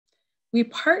 We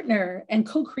partner and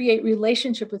co-create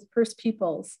relationship with First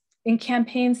Peoples in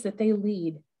campaigns that they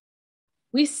lead.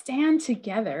 We stand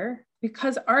together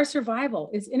because our survival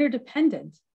is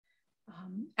interdependent.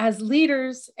 As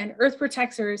leaders and earth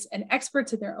protectors and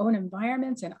experts in their own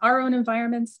environments and our own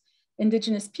environments,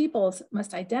 Indigenous peoples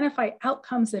must identify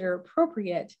outcomes that are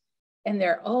appropriate in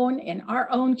our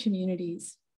own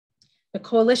communities. The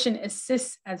coalition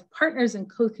assists as partners and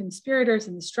co-conspirators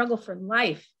in the struggle for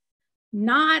life,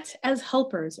 not as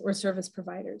helpers or service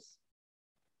providers.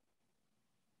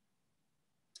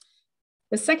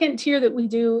 The second tier that we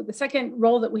do, the second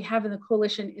role that we have in the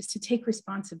coalition is to take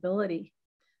responsibility.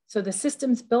 So the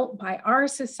systems built by our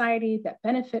society that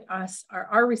benefit us are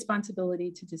our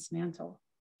responsibility to dismantle.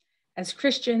 As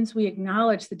Christians, we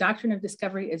acknowledge the doctrine of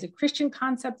discovery as a Christian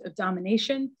concept of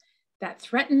domination that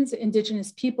threatens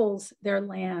Indigenous peoples, their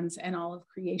lands, and all of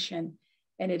creation,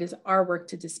 and it is our work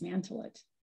to dismantle it.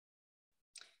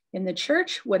 In the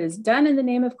church, what is done in the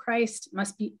name of Christ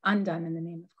must be undone in the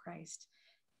name of Christ.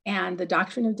 And the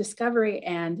doctrine of discovery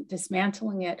and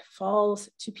dismantling it falls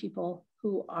to people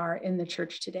who are in the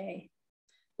church today.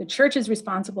 The church is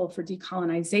responsible for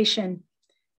decolonization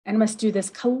and must do this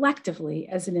collectively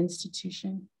as an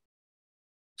institution.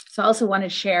 So I also want to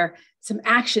share some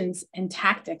actions and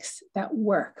tactics that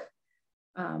work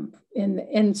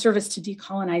in service to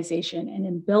decolonization and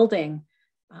in building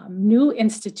new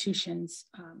institutions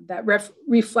that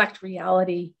reflect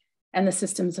reality and the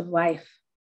systems of life.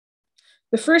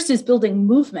 The first is building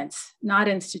movements, not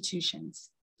institutions.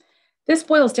 This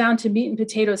boils down to meat and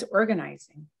potatoes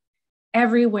organizing,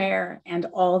 everywhere and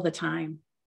all the time.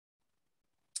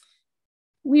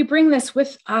 We bring this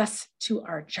with us to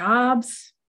our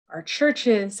jobs, our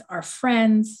churches, our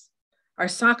friends, our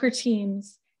soccer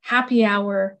teams, happy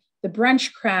hour, the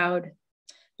brunch crowd,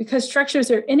 because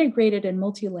structures are integrated and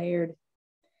multi-layered.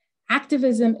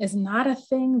 Activism is not a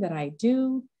thing that I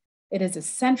do. It is a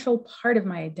central part of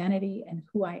my identity and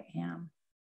who I am.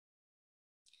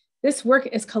 This work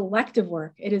is collective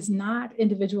work. It is not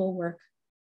individual work.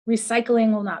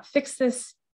 Recycling will not fix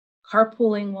this.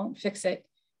 Carpooling won't fix it.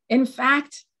 In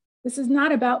fact, this is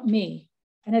not about me,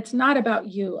 and it's not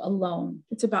about you alone.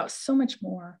 It's about so much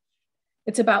more.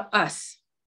 It's about us.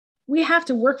 We have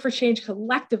to work for change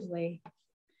collectively,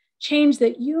 change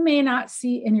that you may not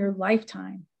see in your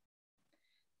lifetime.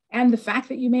 And the fact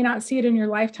that you may not see it in your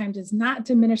lifetime does not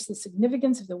diminish the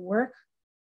significance of the work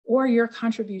or your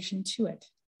contribution to it.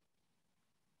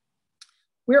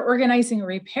 We're organizing a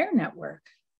repair network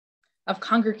of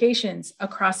congregations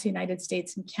across the United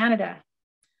States and Canada.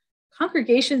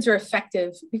 Congregations are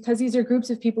effective because these are groups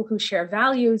of people who share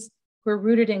values, who are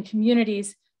rooted in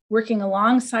communities, working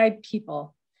alongside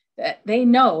people that they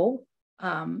know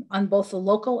on both the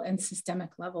local and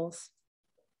systemic levels.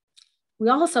 We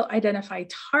also identify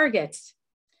targets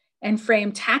and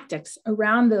frame tactics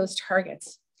around those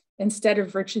targets instead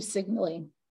of virtue signaling.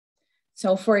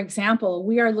 So for example,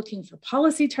 we are looking for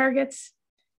policy targets,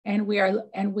 and we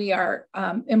are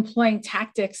employing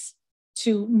tactics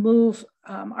to move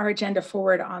our agenda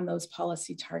forward on those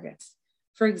policy targets.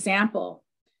 For example,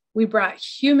 we brought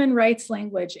human rights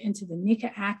language into the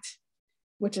NICA Act,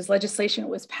 which is legislation that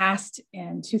was passed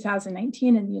in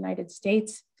 2019 in the United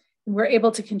States. And we're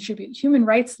able to contribute human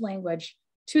rights language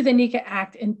to the NICA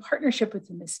Act in partnership with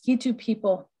the Mosquito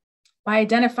people by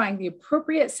identifying the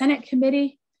appropriate Senate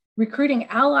committee, recruiting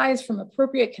allies from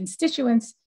appropriate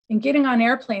constituents, and getting on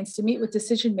airplanes to meet with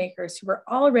decision makers who were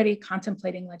already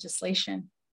contemplating legislation.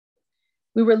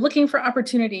 We were looking for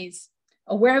opportunities,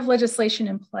 aware of legislation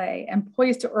in play, and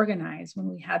poised to organize when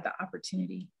we had the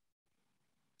opportunity.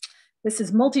 This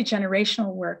is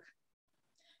multi-generational work.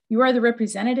 You are the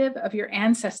representative of your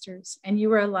ancestors, and you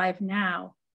are alive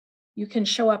now. You can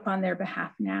show up on their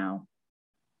behalf now.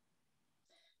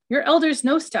 Your elders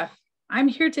know stuff. I'm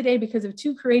here today because of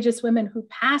two courageous women who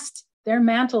passed their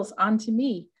mantles on to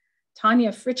me.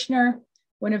 Tanya Fritschner,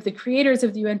 one of the creators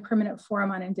of the UN Permanent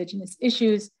Forum on Indigenous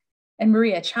Issues, and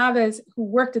Maria Chavez, who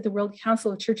worked at the World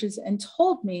Council of Churches and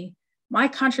told me my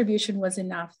contribution was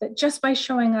enough, that just by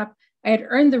showing up, I had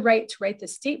earned the right to write the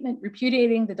statement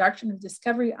repudiating the Doctrine of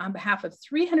Discovery on behalf of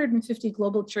 350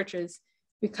 global churches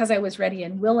because I was ready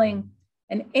and willing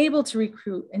and able to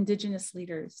recruit Indigenous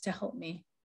leaders to help me.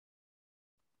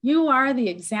 You are the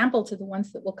example to the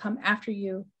ones that will come after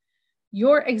you.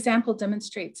 Your example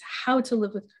demonstrates how to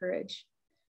live with courage.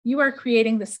 You are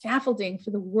creating the scaffolding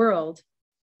for the world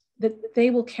that they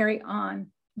will carry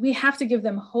on. We have to give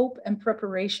them hope and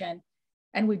preparation,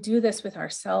 and we do this with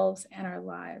ourselves and our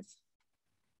lives.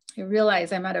 I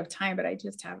realize I'm out of time, but I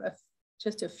just have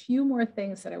a few more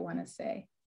things that I want to say.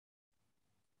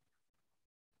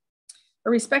 A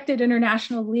respected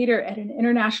international leader at an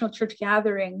international church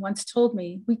gathering once told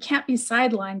me, we can't be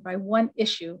sidelined by one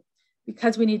issue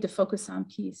because we need to focus on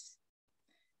peace.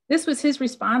 This was his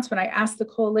response when I asked the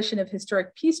Coalition of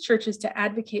Historic Peace Churches to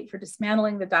advocate for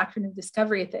dismantling the Doctrine of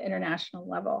Discovery at the international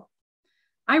level.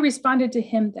 I responded to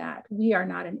him that we are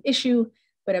not an issue,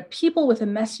 but a people with a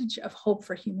message of hope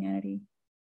for humanity.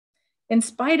 In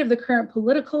spite of the current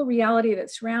political reality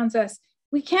that surrounds us,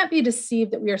 we can't be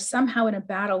deceived that we are somehow in a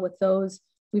battle with those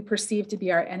we perceive to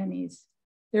be our enemies.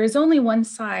 There is only one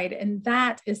side, and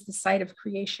that is the side of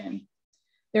creation.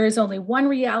 There is only one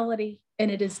reality, and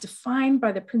it is defined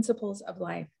by the principles of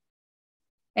life.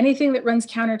 Anything that runs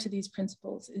counter to these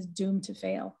principles is doomed to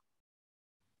fail.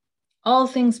 All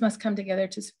things must come together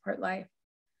to support life.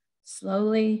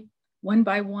 Slowly, one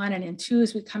by one, and in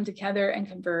twos, we come together and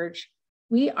converge.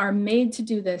 We are made to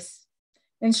do this.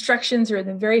 Instructions are in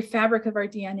the very fabric of our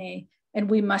DNA, and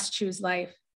we must choose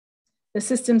life. The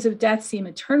systems of death seem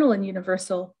eternal and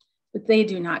universal, but they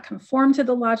do not conform to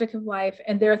the logic of life,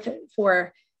 and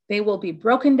therefore they will be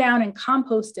broken down and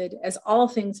composted as all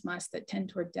things must that tend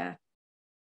toward death.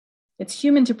 It's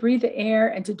human to breathe the air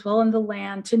and to dwell in the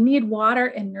land, to need water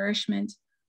and nourishment.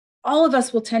 All of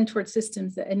us will tend toward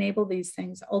systems that enable these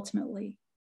things ultimately.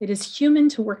 It is human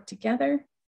to work together,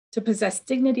 to possess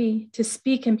dignity, to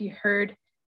speak and be heard.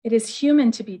 It is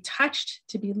human to be touched,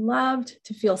 to be loved,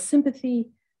 to feel sympathy,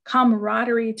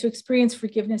 camaraderie, to experience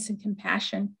forgiveness and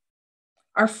compassion.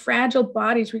 Our fragile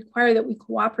bodies require that we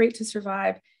cooperate to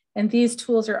survive, and these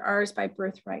tools are ours by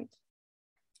birthright.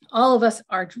 All of us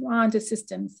are drawn to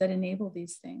systems that enable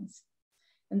these things.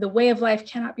 And the way of life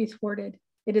cannot be thwarted.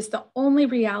 It is the only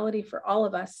reality for all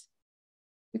of us.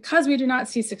 Because we do not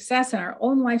see success in our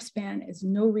own lifespan is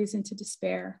no reason to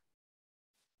despair.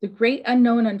 The great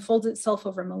unknown unfolds itself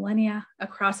over millennia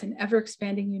across an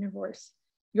ever-expanding universe.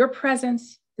 Your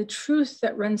presence, the truth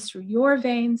that runs through your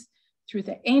veins, through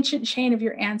the ancient chain of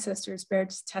your ancestors,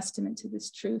 bears testament to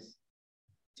this truth.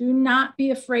 Do not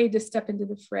be afraid to step into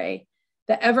the fray.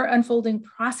 The ever-unfolding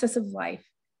process of life,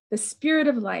 the spirit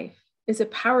of life, is a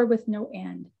power with no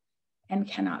end and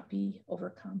cannot be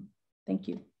overcome. Thank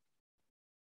you.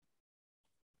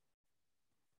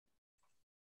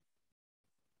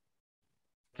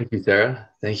 Thank you, Sarah.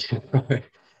 Thank you for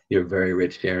your very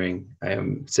rich sharing. I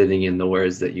am sitting in the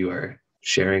words that you are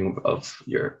sharing of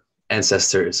your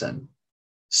ancestors and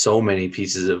so many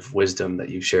pieces of wisdom that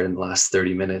you shared in the last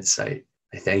 30 minutes. I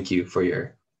thank you for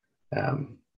your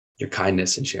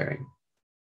kindness in sharing.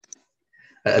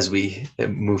 As we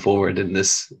move forward in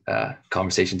this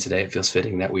conversation today, it feels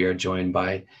fitting that we are joined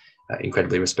by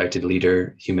incredibly respected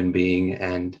leader, human being,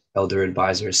 and elder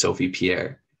advisor, Sophie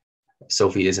Pierre.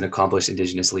 Sophie is an accomplished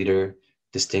Indigenous leader,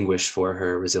 distinguished for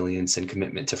her resilience and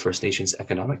commitment to First Nations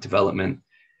economic development.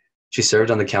 She served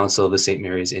on the council of the St.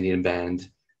 Mary's Indian Band,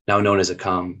 now known as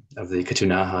ʔaq'am, of the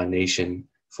Ktunaxa Nation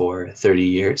for 30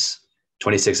 years,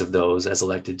 26 of those as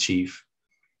elected chief.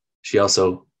 She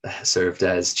also served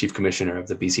as Chief Commissioner of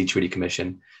the BC Treaty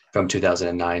Commission from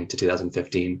 2009 to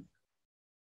 2015.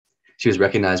 She was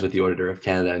recognized with the Order of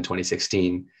Canada in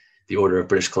 2016, the Order of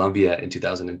British Columbia in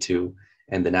 2002,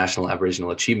 and the National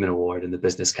Aboriginal Achievement Award in the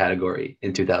business category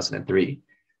in 2003.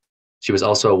 She was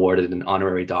also awarded an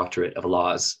honorary doctorate of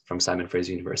laws from Simon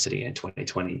Fraser University in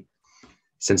 2020.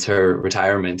 Since her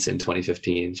retirement in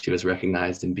 2015, she was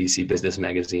recognized in BC Business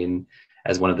Magazine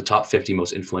as one of the top 50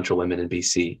 most influential women in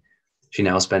BC. She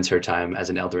now spends her time as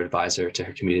an elder advisor to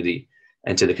her community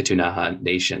and to the Ktunaxa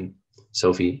Nation.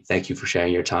 Sophie, thank you for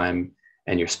sharing your time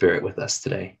and your spirit with us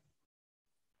today.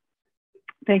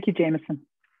 Thank you, Jameson.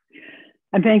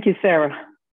 And thank you, Sarah.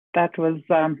 That was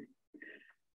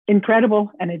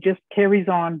incredible, and it just carries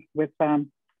on with the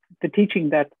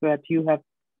teaching that you have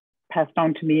passed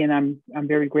on to me, and I'm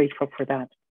very grateful for that.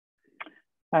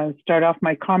 I'll start off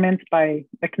my comments by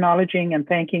acknowledging and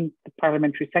thanking the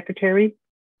Parliamentary Secretary,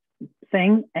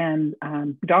 Singh, and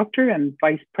Doctor and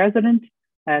Vice President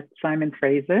at Simon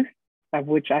Fraser, of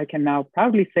which I can now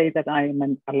proudly say that I am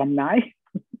an alumni,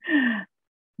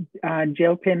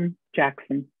 Jilpin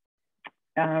Jackson.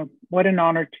 What an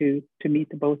honor to meet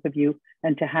the both of you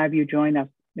and to have you join us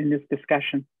in this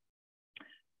discussion.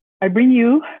 I bring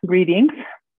you greetings.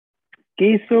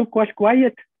 I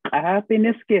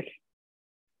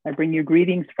bring you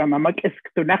greetings from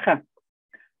Ktunaxa.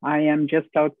 I am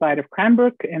just outside of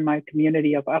Cranbrook in my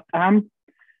community of ʔaq'am,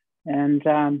 and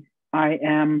I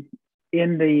am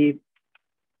in the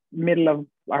middle of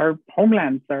our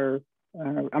homelands, our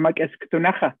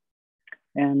Ktunaxa,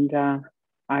 and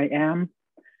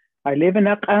I live in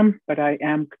ʔaq'am, but I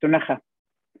am Ktunaxa.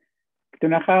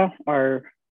 Ktunaxa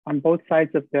are on both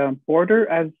sides of the border,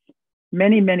 as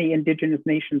many Indigenous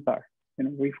nations are. You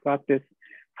know, we've got this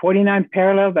 49th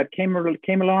parallel that came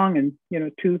along, and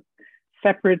two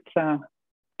separate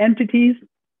entities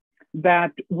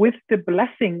that, with the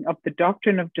blessing of the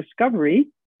Doctrine of Discovery,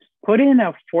 put in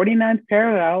a 49th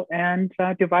parallel and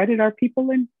divided our people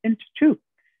into two.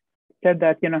 Said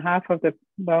that half of the,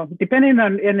 well, depending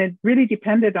on, and it really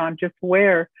depended on just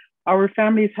where our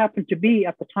families happened to be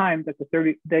at the time that the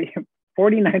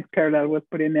 49th parallel was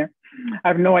put in there. I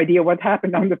have no idea what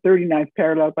happened on the 39th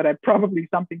parallel, but probably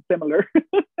something similar.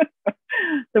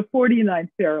 The 49th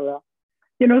parallel.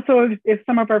 So if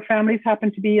some of our families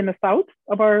happened to be in the south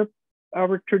of our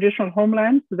traditional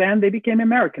homelands, then they became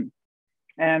Americans.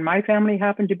 And my family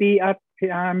happened to be up,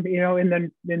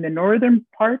 in the northern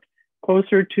part,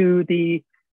 closer to the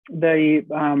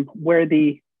where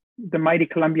the mighty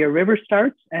Columbia River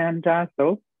starts. And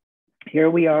so here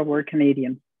we are, we're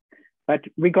Canadians. But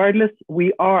regardless,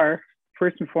 we are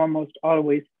first and foremost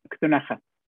always Ktunaxa.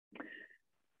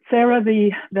 Sarah,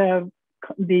 the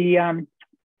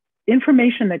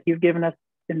information that you've given us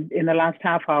in the last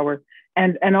half hour,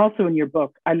 and also in your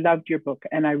book, I loved your book,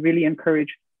 and I really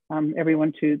encourage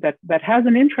everyone that has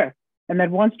an interest and that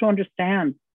wants to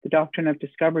understand the Doctrine of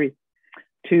Discovery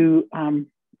to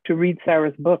read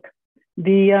Sarah's book.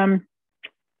 You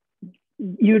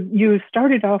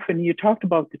started off and you talked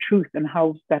about the truth and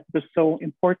how that was so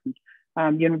important.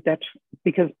 That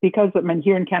because I mean,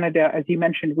 here in Canada, as you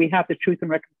mentioned, we have the Truth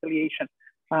and Reconciliation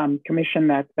commission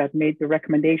that made the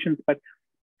recommendations, but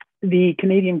the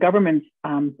Canadian government's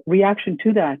reaction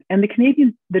to that, and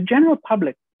the general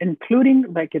public, including,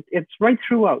 like, it's right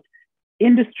throughout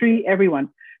industry, everyone,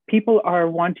 people are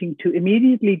wanting to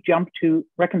immediately jump to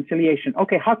reconciliation.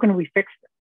 Okay, how can we fix this?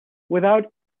 Without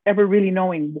ever really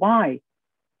knowing why.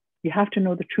 You have to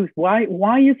know the truth. Why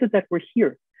is it that we're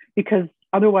here? Because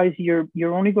otherwise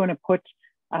you're only going to put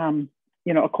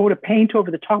a coat of paint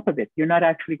over the top of it. You're not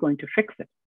actually going to fix it.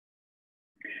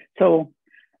 So,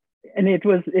 and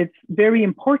it's very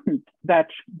important that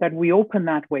we open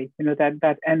that way,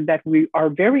 that we are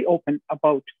very open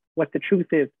about what the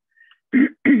truth is.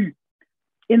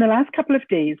 In the last couple of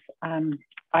days,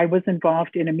 I was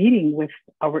involved in a meeting with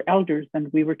our elders,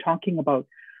 and we were talking about,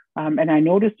 and I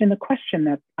noticed in the question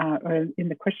in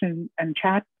the question and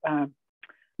chat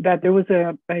that there was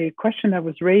a question that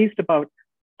was raised about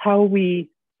how we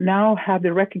now have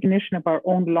the recognition of our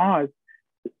own laws,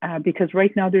 because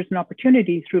right now there's an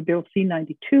opportunity through Bill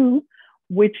C-92,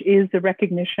 which is the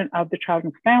recognition of the child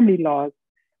and family laws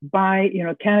by,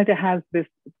 Canada has this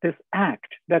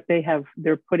act that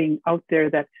they're putting out there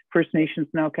that First Nations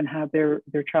now can have their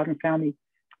child and family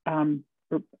or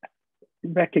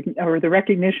the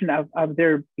recognition of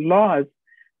their laws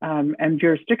and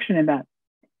jurisdiction in that.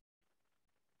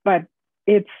 But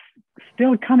it's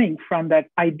still coming from that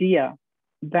idea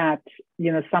that,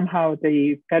 somehow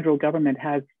the federal government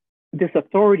has this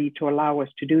authority to allow us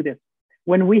to do this,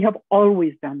 when we have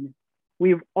always done this.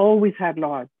 We've always had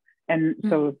laws. And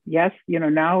so, yes,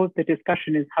 now the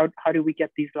discussion is how do we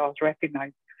get these laws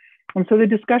recognized? And so the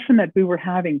discussion that we were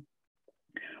having,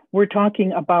 we're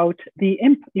talking about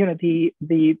the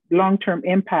long-term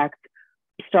impact,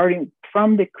 starting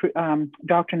from the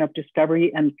Doctrine of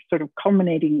Discovery and sort of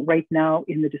culminating right now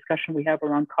in the discussion we have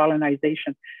around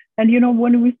colonization. And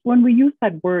when we use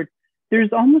that word,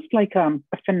 there's almost like a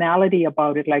finality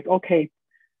about it. Like, okay,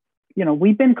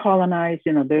 we've been colonized.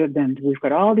 Then we've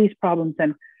got all these problems.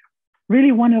 And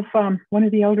really, one of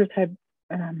the elders had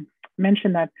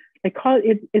mentioned that they call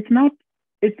it. It's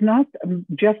not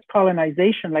just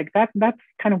colonization. Like that's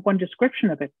kind of one description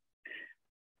of it.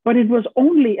 But it was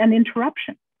only an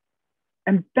interruption.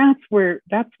 And that's the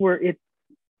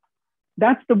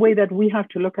way that we have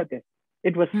to look at this.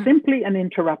 It was simply an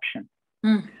interruption.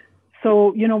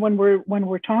 So, when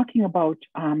we're talking about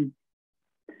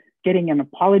getting an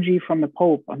apology from the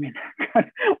Pope, I mean,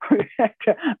 we have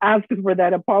to ask for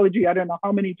that apology, I don't know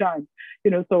how many times,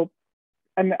 so,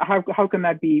 and how can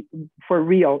that be for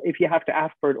real if you have to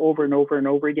ask for it over and over and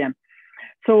over again?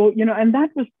 So, and that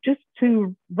was just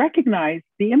to recognize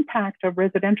the impact of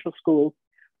residential schools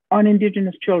on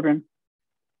Indigenous children.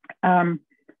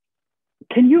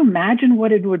 Can you imagine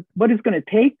what it's going to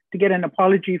take to get an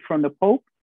apology from the Pope,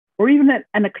 or even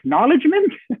an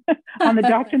acknowledgement on the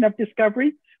Doctrine of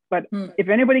Discovery? But if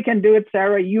anybody can do it,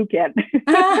 Sarah, you can.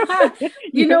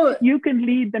 You can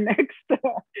lead the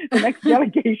next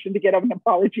delegation to get an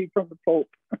apology from the Pope.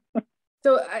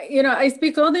 So, I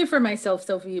speak only for myself,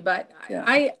 Sophie, but yeah.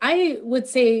 I would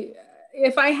say,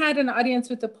 if I had an audience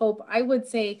with the Pope, I would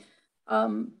say,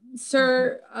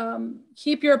 Sir,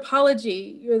 keep your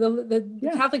apology.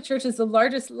 The Catholic Church is the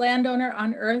largest landowner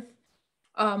on earth.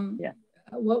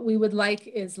 What we would like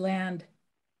is land.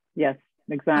 Yes,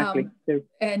 exactly.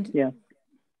 And yeah,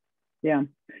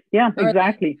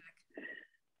 exactly.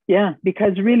 Yeah,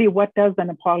 because really, what does an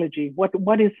apology?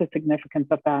 What is the significance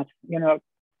of that?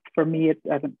 For me, it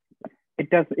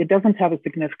doesn't have a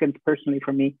significance personally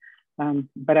for me.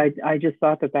 But I just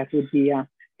thought that would be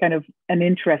kind of an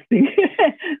interesting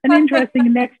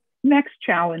next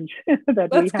challenge that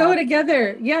let's go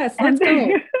together. Yes, let's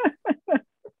go.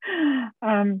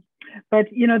 But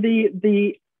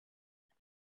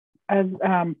as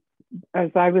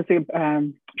I was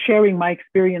sharing my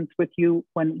experience with you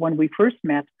when we first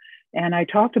met, and I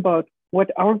talked about what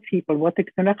our people, what the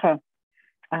Ktunaxa,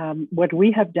 what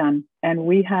we have done, and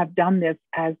we have done this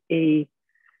as a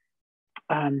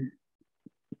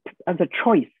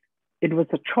choice. It was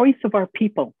a choice of our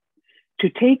people to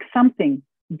take something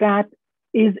that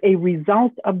is a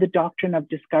result of the Doctrine of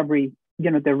Discovery,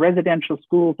 the residential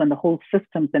schools and the whole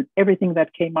systems and everything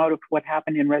that came out of what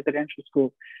happened in residential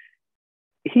schools.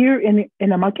 Here in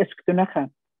Amok Ktunaxa,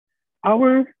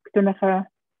 our Ktunaxa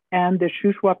and the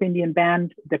Shuswap Indian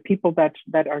Band, the people that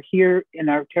are here in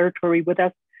our territory with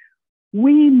us,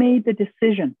 we made the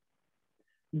decision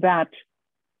that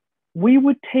we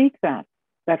would take that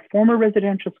former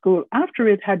residential school, after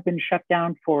it had been shut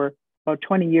down for about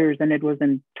 20 years and it was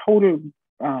in total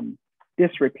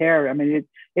disrepair. I mean,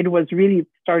 it was really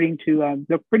starting to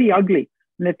look pretty ugly.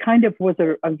 And it kind of was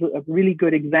a really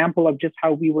good example of just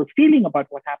how we were feeling about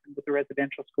what happened with the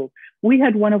residential school. We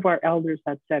had one of our elders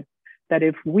that said that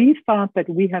if we thought that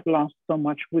we had lost so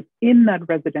much within that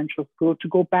residential school, to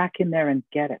go back in there and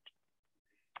get it.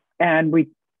 And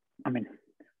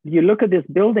you look at this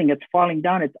building, it's falling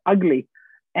down, it's ugly.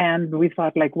 And we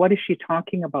thought, like, what is she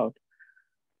talking about?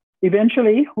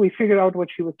 Eventually, we figured out what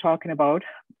she was talking about,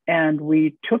 and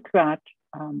we took that,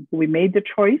 we made the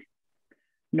choice.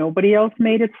 Nobody else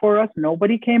made it for us.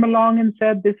 Nobody came along and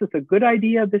said, this is a good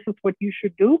idea, this is what you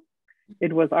should do.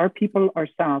 It was our people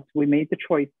ourselves. We made the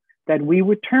choice that we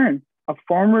would turn a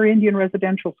former Indian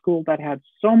residential school that had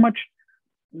so much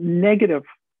negative,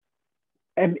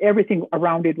 and everything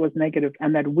around it was negative,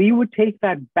 and that we would take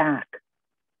that back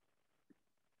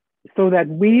so that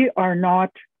we are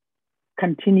not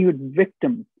continued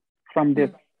victims from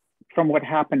this, from what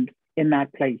happened in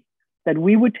that place, that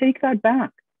we would take that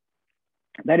back,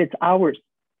 that it's ours.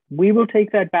 We will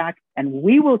take that back and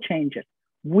we will change it.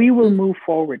 We will move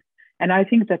forward. And I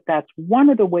think that that's one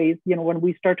of the ways, when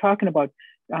we start talking about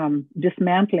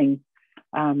dismantling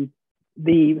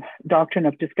the doctrine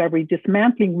of discovery,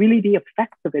 dismantling really the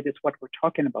effects of it is what we're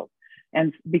talking about.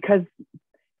 And because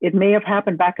it may have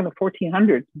happened back in the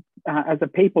 1400s as a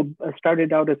papal,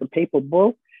 started out as a papal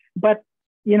bull, but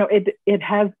it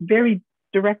has very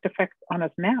direct effects on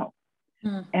us now.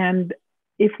 And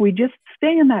if we just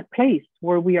stay in that place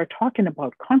where we are talking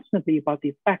about constantly about the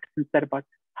effects instead of about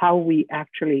how we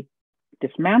actually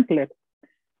dismantle it.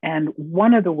 And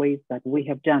one of the ways that we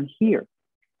have done here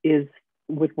is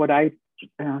with what I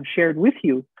shared with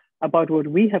you about what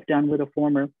we have done with a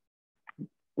former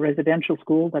residential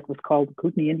school that was called the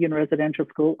Kootenai Indian Residential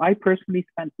School. I personally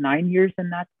spent 9 years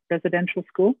in that residential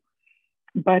school,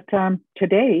 but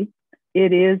today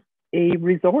it is a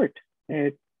resort,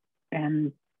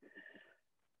 and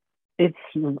it's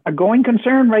a going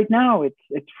concern right now.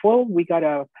 It's full. We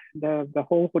got the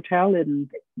whole hotel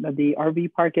and the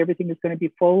RV park. Everything is going to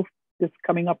be full this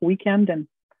coming up weekend, and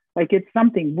like it's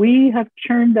something we have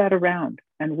turned that around,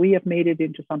 and we have made it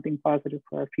into something positive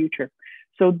for our future.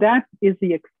 So that is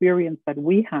the experience that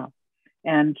we have.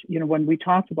 And when we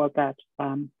talk about that,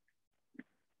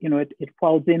 it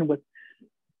falls in with.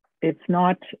 It's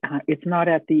not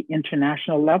at the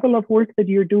international level of work that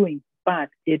you're doing, but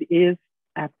it is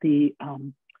at the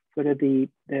sort of the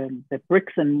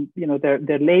bricks and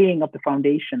the laying of the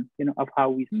foundation of how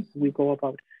we go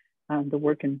about the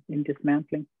work in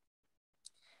dismantling.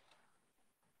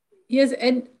 Yes,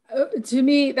 and to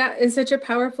me that is such a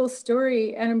powerful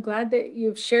story, and I'm glad that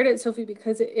you've shared it, Sophie,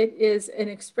 because it is an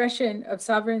expression of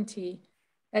sovereignty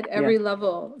at every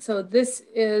level. So this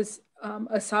is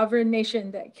a sovereign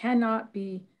nation that cannot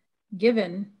be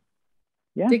given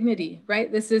dignity,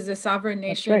 right? This is a sovereign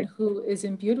nation who is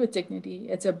imbued with dignity.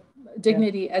 It's a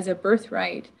dignity as a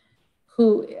birthright,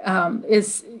 who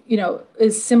is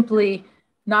simply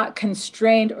not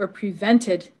constrained or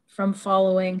prevented from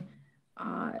following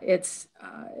its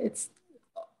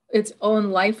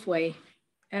own life way.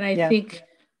 And I think,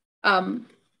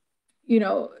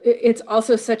 it's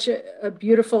also such a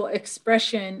beautiful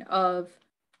expression of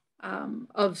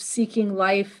seeking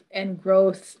life and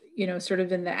growth, sort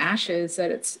of in the ashes,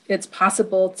 that it's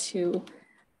possible to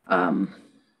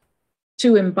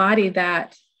embody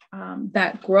that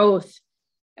growth.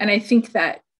 And I think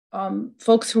that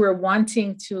folks who are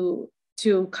wanting to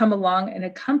come along an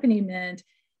accompaniment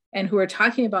and who are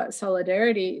talking about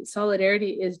solidarity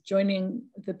is joining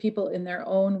the people in their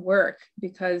own work,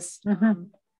 because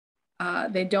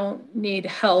they don't need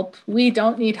help. We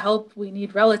don't need help. We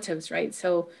need relatives, right?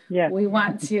 So we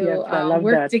want to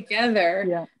work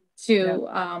together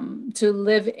to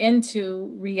live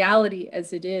into reality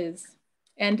as it is.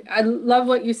 And I love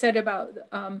what you said about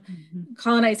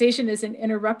colonization is an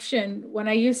interruption. When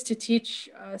I used to teach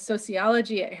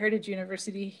sociology at Heritage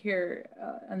University here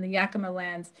on the ʔaq'am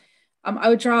lands, I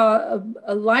would draw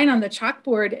a line on the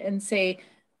chalkboard and say,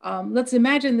 let's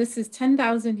imagine this is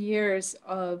 10,000 years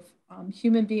of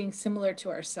human beings similar to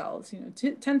ourselves,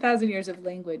 10,000 years of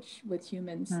language with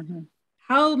humans.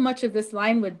 How much of this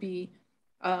line would be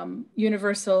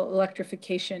universal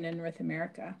electrification in North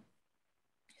America?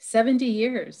 70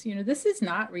 years, this is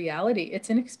not reality.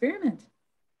 It's an experiment,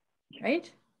 right?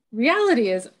 Reality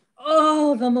is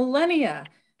all the millennia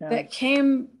that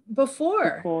came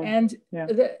before. And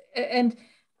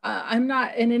I'm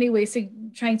not in any way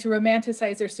trying to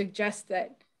romanticize or suggest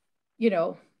that,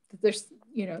 there's,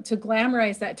 to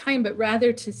glamorize that time, but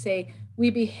rather to say,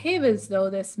 we behave as though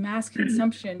this mass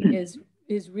consumption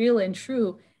is real and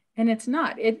true. And it's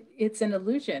not. It's an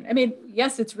illusion. I mean,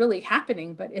 yes, it's really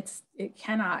happening, but it's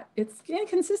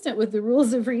inconsistent with the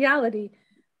rules of reality.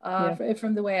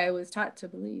 from the way I was taught to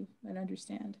believe and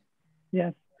understand.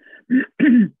 Yes.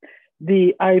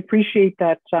 I appreciate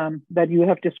that that you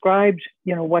have described,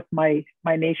 what my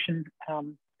nation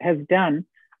has done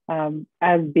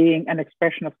as being an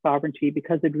expression of sovereignty,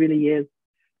 because it really is.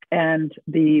 And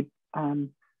the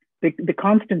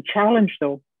constant challenge,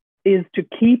 though, is to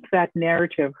keep that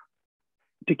narrative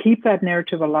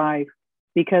alive,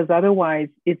 because otherwise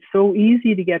it's so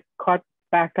easy to get caught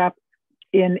back up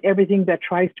in everything that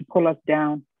tries to pull us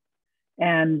down.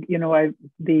 And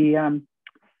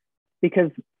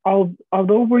because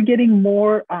although we're getting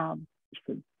more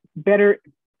better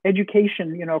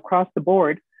education, across the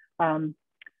board,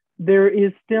 there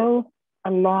is still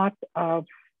a lot of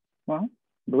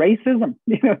racism,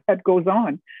 that goes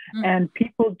on, and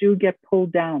people do get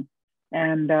pulled down,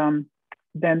 and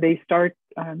then they start,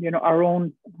 our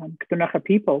own Ktunaxa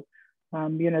people,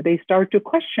 they start to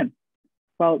question,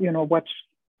 well,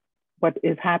 what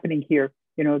is happening here,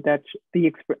 that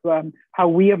how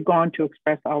we have gone to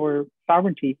express our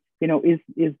sovereignty,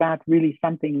 is that really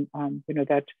something,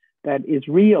 that is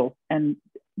real? And,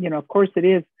 of course it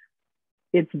is.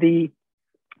 It's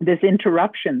this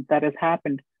interruption that has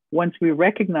happened. Once we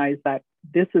recognize that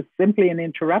this is simply an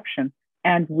interruption,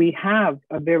 and we have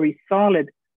a very solid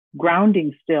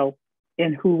grounding still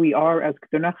in who we are as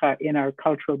Ktunaxa, in our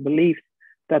cultural beliefs,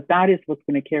 that is what's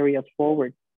going to carry us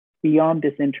forward beyond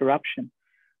this interruption.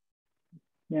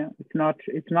 Yeah, it's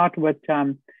not what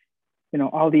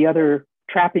all the other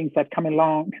trappings that come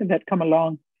along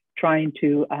trying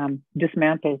to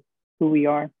dismantle who we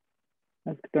are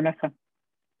as Ktunaxa.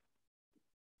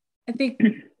 I think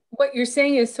what you're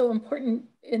saying is so important,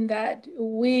 in that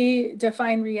we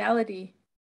define reality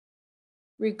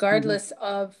regardless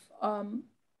of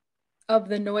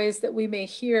the noise that we may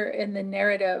hear in the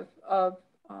narrative of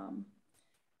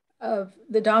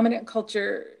the dominant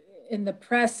culture in the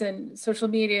press and social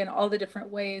media and all the different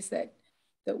ways that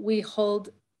we hold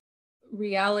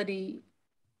reality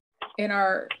in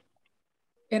our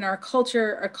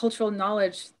culture, our cultural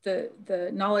knowledge, the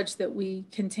knowledge that we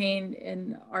contain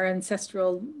in our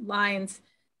ancestral lines,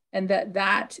 and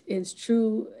that is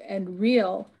true and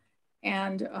real,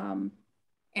 and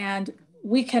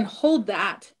we can hold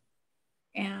that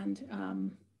and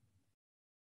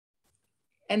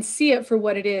see it for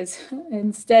what it is,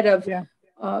 instead of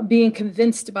being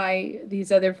convinced by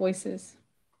these other voices.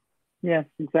 Yes,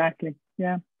 exactly.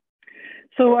 Yeah.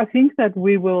 So I think that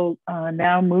we will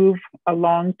now move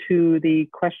along to the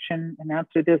question and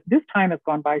answer. This time has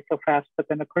gone by so fast, but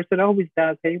then of course it always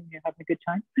does, hey, when you're having a good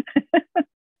time.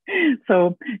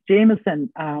 So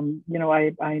Jameson, I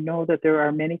know that there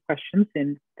are many questions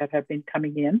that have been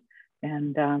coming in,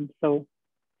 and so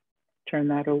turn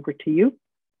that over to you.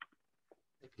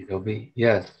 Thank you, Sophie.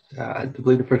 Yes, I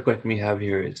believe the first question we have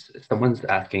here is someone's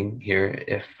asking here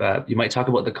if you might talk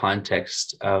about the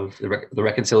context of the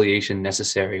reconciliation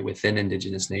necessary within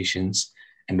Indigenous nations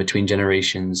and between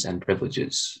generations and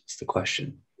privileges. It's the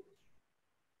question.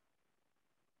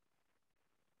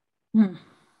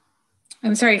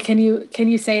 I'm sorry, can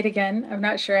you say it again? I'm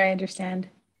not sure I understand.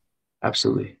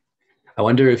 Absolutely. I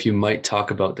wonder if you might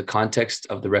talk about the context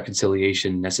of the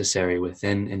reconciliation necessary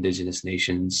within Indigenous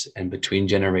nations and between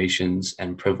generations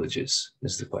and privileges,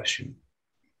 is the question.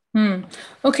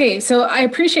 Okay, so I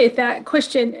appreciate that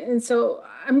question. And so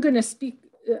I'm going to speak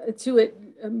to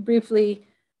it briefly.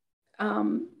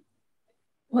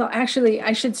 Well, actually,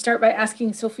 I should start by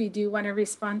asking Sophie, do you want to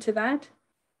respond to that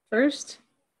first?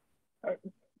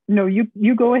 No,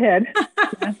 you go ahead.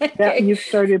 Okay. That you've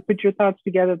started to put your thoughts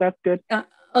together. That's good.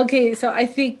 Okay, so I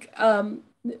think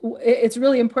it's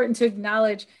really important to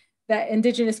acknowledge that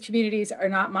Indigenous communities are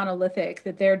not monolithic,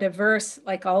 that they're diverse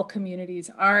like all communities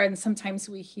are. And sometimes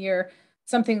we hear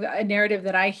a narrative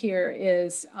that I hear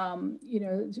is,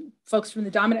 folks from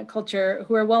the dominant culture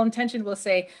who are well-intentioned will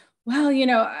say, well,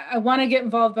 I want to get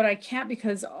involved, but I can't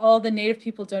because all the Native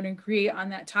people don't agree on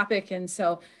that topic. And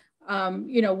so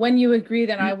when you agree,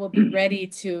 then I will be ready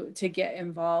to get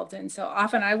involved. And so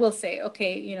often I will say,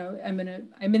 okay, I'm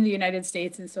in the United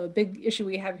States, and so a big issue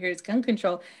we have here is gun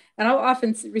control. And I'll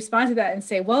often respond to that and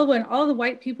say, well, when all the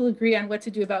white people agree on what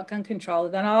to do about gun control,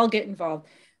 then I'll get involved.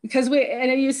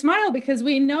 And you smile because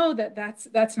we know that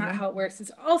that's not how it works.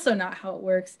 It's also not how it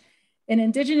works in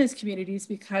Indigenous communities,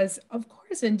 because of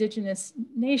course Indigenous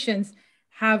nations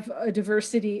have a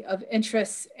diversity of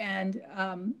interests and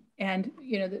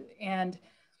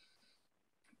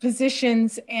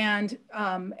positions, and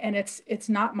it's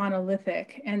not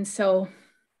monolithic. And so,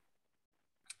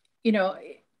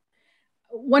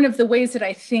 one of the ways that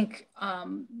I think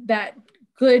that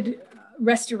good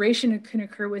restoration can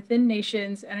occur within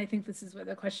nations, and I think this is what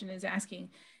the question is asking,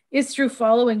 is through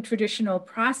following traditional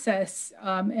process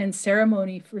and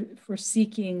ceremony for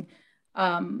seeking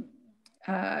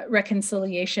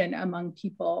reconciliation among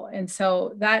people. And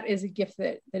so that is a gift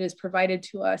that is provided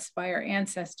to us by our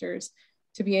ancestors,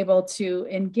 to be able to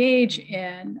engage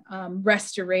in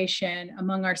restoration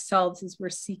among ourselves as we're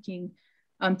seeking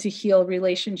to heal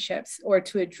relationships, or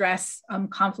to address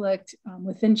conflict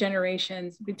within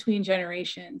generations, between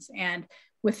generations, and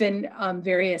within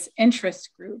various interest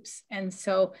groups. And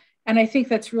so, and I think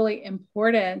that's really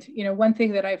important. You know, one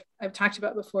thing that I've talked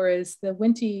about before is the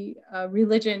Winti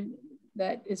religion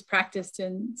that is practiced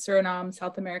in Suriname,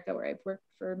 South America, where I've worked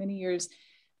for many years.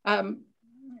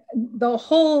 The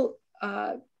whole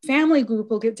family group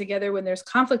will get together when there's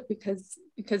conflict, because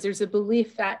there's a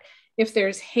belief that if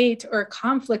there's hate or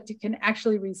conflict, it can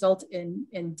actually result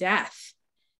in death,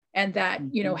 and that,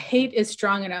 you know, hate is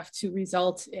strong enough to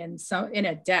result in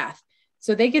a death.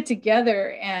 So they get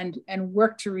together and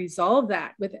work to resolve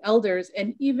that with elders,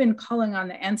 and even calling on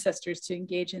the ancestors to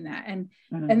engage in that.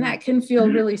 And that can feel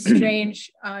really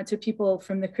strange to people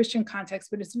from the Christian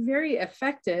context, but it's very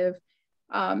effective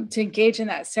to engage in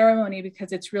that ceremony,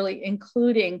 because it's really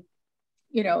including,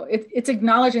 you know, it's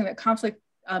acknowledging that conflict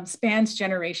spans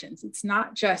generations. It's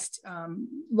not just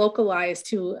localized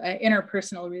to an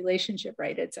interpersonal relationship,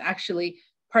 right? It's actually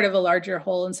part of a larger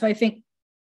whole. And so I think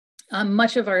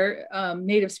much of our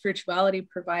native spirituality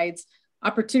provides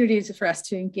opportunities for us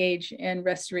to engage in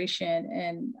restoration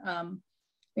and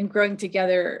in growing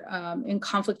together in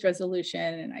conflict resolution.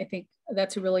 And I think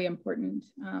that's a really important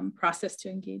process to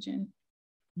engage in.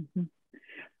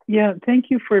 Yeah, thank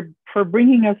you for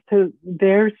bringing us to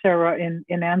there, Sarah,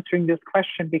 in answering this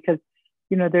question, because,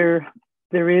 you know,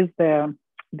 there is the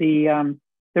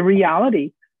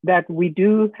reality that we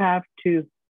do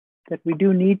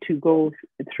need to go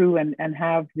through and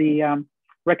have the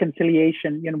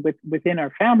reconciliation, you know, within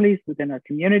our families, within our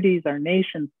communities, our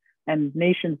nations, and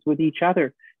nations with each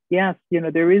other. Yes, you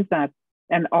know, there is that,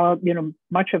 and all, you know,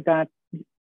 much of the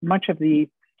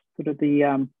sort of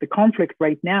the conflict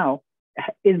right now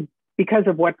is because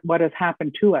of what has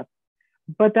happened to us.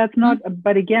 But that's not,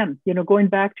 but again, you know, going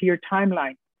back to your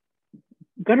timeline,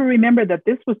 got to remember that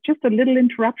this was just a little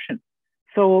interruption.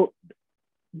 So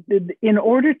in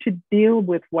order to deal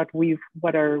with what we're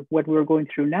going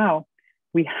through now,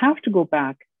 we have to go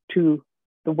back to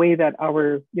the way that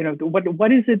our, you know,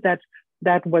 what is it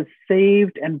that was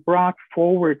saved and brought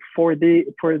forward for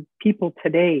people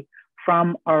today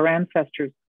from our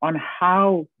ancestors, on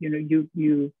how, you know,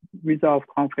 you resolve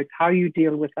conflict, how you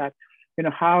deal with that, you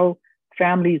know, how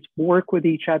families work with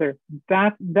each other.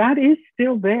 That is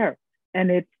still there, and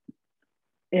it's,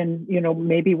 and you know,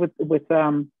 maybe with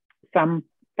some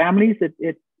families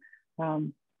it's a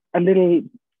little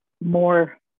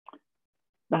more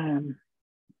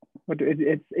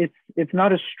it's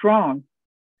not as strong,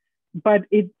 but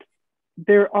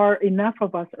there are enough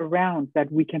of us around that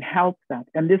we can help that.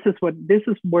 And this is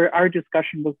where our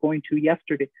discussion was going to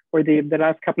yesterday, or the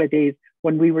last couple of days,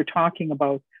 when we were talking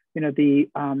about, you know,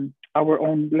 our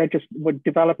own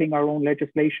developing our own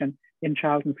legislation in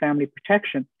child and family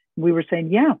protection. We were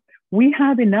saying, yeah, we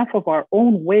have enough of our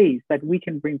own ways that we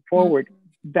can bring forward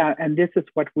that, and this is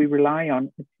what we rely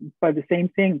on. By the same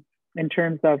thing, in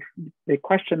terms of the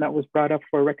question that was brought up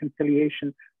for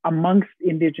reconciliation amongst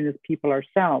Indigenous people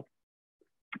ourselves.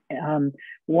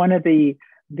 One of the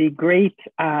great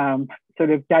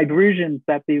sort of diversions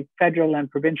that the federal and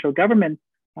provincial governments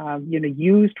you know,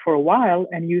 used for a while,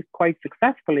 and used quite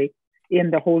successfully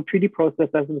in the whole treaty process.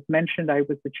 As was mentioned, I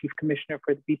was the chief commissioner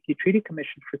for the BC Treaty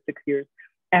Commission for 6 years,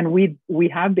 and we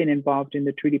have been involved in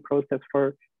the treaty process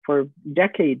for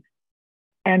decades.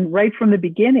 And right from the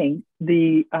beginning,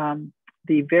 the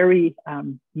very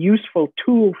useful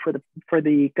tool for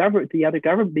the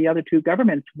other two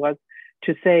governments was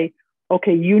to say,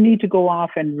 okay, you need to go off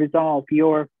and resolve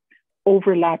your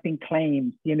overlapping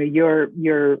claims, you know,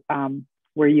 your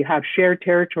where you have shared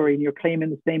territory and you're claiming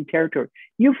the same territory.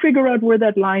 You figure out where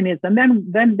that line is, and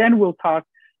then we'll talk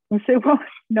and say, well,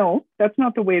 no, that's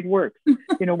not the way it works.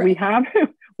 You know, we have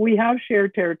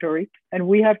shared territory, and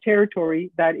we have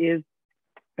territory that is,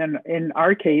 and in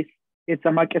our case, it's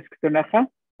ʔaq'am,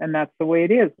 and that's the way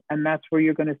it is. And that's where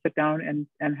you're going to sit down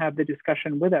and have the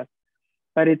discussion with us.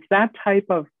 But it's that type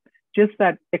of, just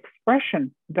that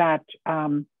expression that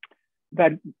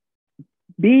that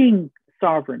being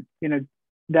sovereign, you know,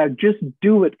 that just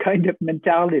do it kind of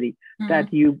mentality,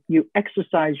 that you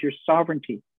exercise your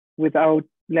sovereignty without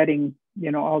letting,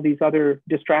 you know, all these other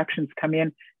distractions come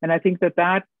in. And I think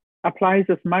that applies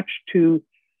as much to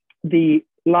the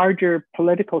larger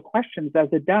political questions as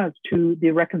it does to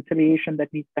the reconciliation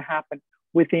that needs to happen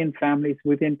within families,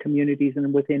 within communities,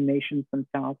 and within nations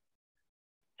themselves.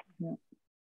 Yeah.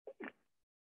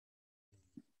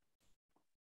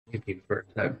 Thank you for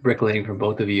that bricklaying from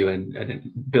both of you and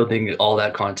building all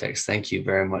that context. Thank you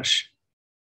very much.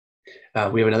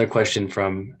 We have another question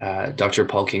from Dr.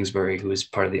 Paul Kingsbury, who is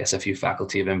part of the SFU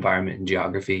Faculty of Environment and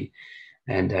Geography.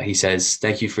 And he says,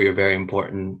 thank you for your very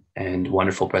important and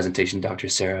wonderful presentation, Dr.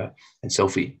 Sarah and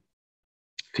Sophie.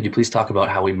 Could you please talk about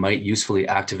how we might usefully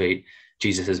activate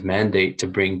Jesus's mandate to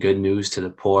bring good news to the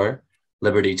poor,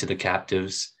 liberty to the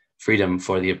captives, freedom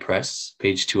for the oppressed,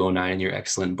 page 209 in your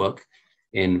excellent book,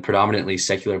 in predominantly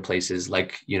secular places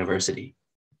like university?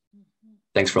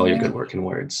 Thanks for all your good work and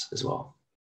words as well.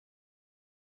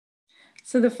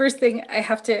 So the first thing, I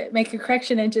have to make a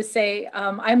correction and just say,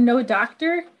 I'm no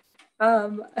doctor.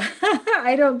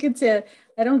 I don't get to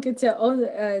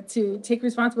to take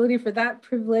responsibility for that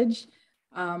privilege.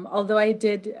 Although I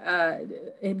did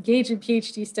engage in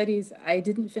PhD studies, I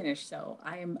didn't finish, so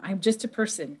I'm just a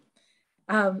person.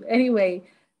 Anyway,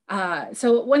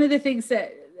 so one of the things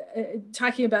that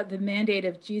talking about the mandate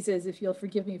of Jesus, if you'll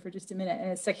forgive me for just a minute, in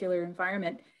a secular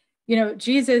environment, you know,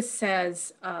 Jesus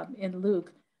says in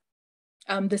Luke,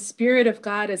 the Spirit of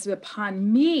God is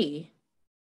upon me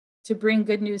to bring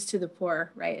good news to the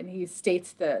poor, right? And he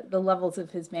states the levels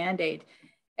of his mandate.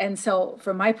 And so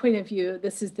from my point of view,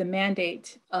 this is the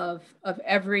mandate of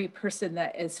every person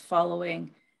that is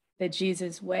following the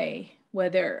Jesus way,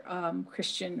 whether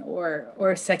Christian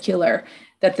or secular,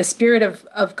 that the Spirit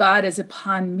of God is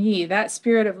upon me. That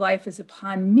Spirit of life is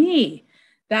upon me.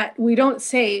 That we don't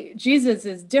say Jesus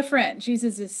is different,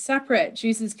 Jesus is separate,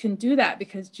 Jesus can do that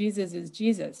because Jesus is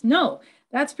Jesus. No,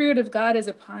 that Spirit of God is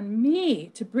upon me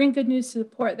to bring good news to the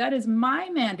poor. That is my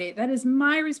mandate. That is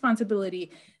my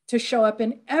responsibility to show up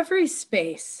in every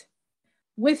space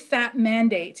with that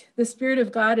mandate. The Spirit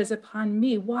of God is upon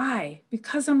me. Why?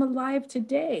 Because I'm alive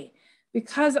today.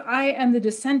 Because I am the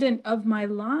descendant of my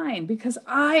line. Because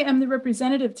I am the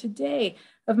representative today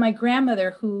of my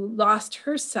grandmother who lost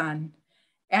her son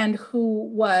and who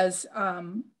was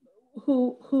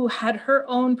who had her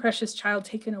own precious child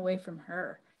taken away from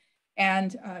her.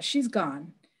 And she's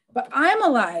gone, but I'm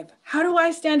alive. How do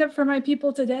I stand up for my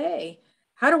people today?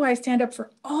 How do I stand up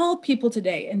for all people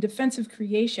today in defense of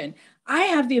creation? I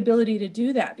have the ability to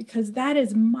do that because that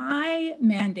is my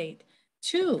mandate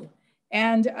too.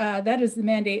 And that is the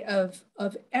mandate of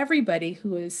everybody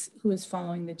who is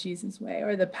following the Jesus way,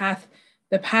 or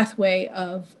the pathway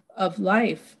of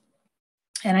life.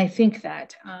 And I think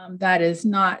that that is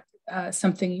not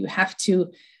something you have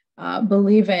to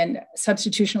believe in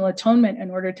substitutional atonement in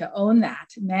order to own that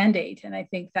mandate. And I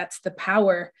think that's the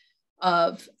power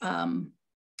of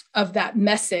that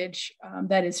message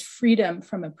that is freedom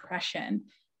from oppression.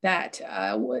 That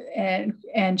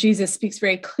and Jesus speaks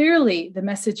very clearly the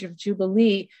message of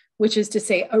Jubilee, which is to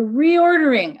say a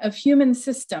reordering of human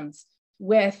systems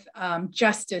with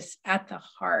justice at the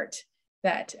heart.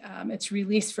 That it's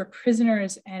release for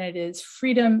prisoners, and it is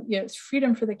freedom. You know, it's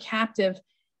freedom for the captive,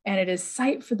 and it is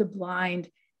sight for the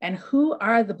blind. And who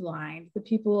are the blind? The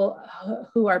people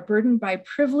who are burdened by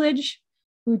privilege,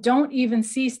 who don't even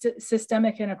see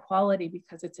systemic inequality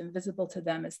because it's invisible to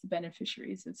them as the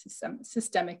beneficiaries of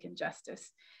systemic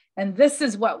injustice. And this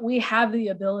is what we have the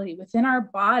ability within our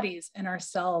bodies and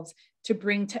ourselves to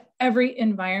bring to every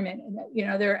environment. And, you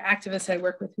know, there are activists I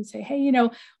work with who say, hey, you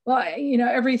know, well, you know,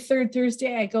 every third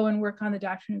Thursday I go and work on the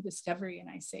Doctrine of Discovery. And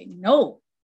I say, no,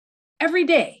 every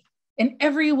day, in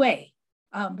every way,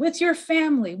 with your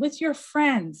family, with your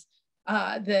friends,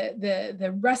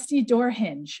 the rusty door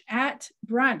hinge, at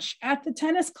brunch, at the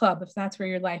tennis club, if that's where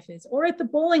your life is, or at the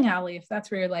bowling alley, if that's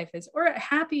where your life is, or at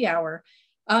happy hour,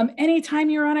 anytime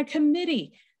you're on a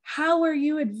committee. How are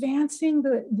you advancing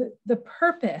the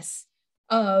purpose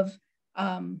of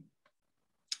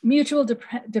mutual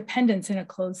dependence in a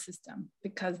closed system?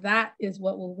 Because that is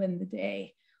what will win the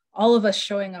day. All of us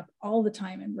showing up all the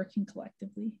time and working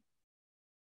collectively.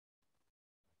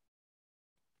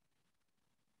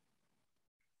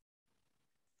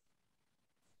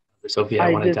 Sophie, I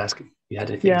wanted to ask you. You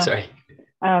had anything? Yeah. Sorry.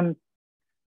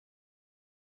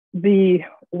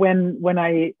 When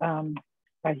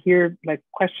I hear like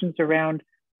questions around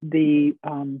the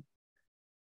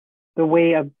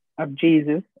way of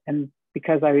Jesus, and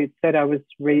because I said I was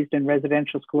raised in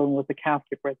residential school and was a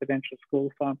Catholic residential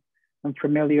school, so I'm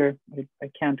familiar. I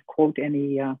can't quote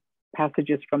any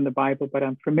passages from the Bible, but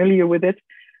I'm familiar with it.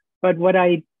 But what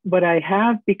I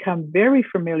have become very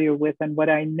familiar with, and what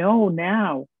I know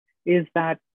now, is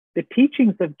that the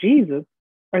teachings of Jesus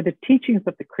are the teachings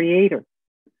of the Creator.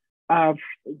 Of,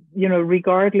 you know,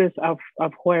 regardless of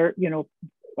where, you know,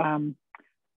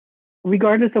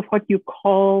 regardless of what you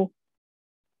call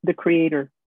the creator,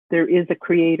 there is a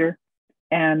creator,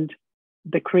 and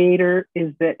the creator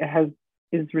is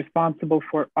responsible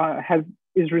for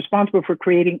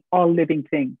creating all living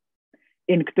things.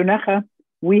 In Ktunaxa,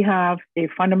 we have a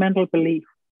fundamental belief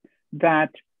that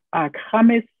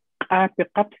ʔaq'am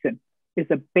is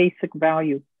a basic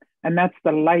value, and that's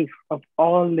the life of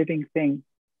all living things,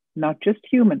 not just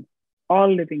humans,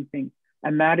 all living things.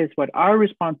 And that is what our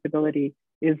responsibility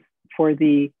is for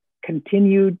the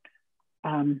continued,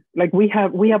 like we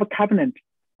have a covenant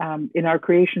in our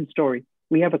creation story.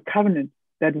 We have a covenant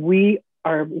that we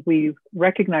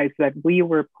recognize that we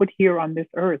were put here on this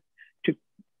earth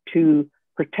to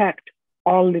protect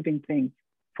all living things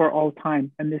for all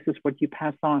time. And this is what you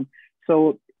pass on.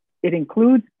 So it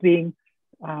includes being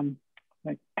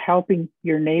like helping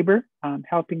your neighbor,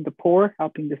 helping the poor,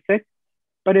 helping the sick,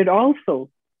 but it also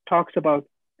talks about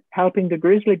helping the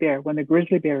grizzly bear when the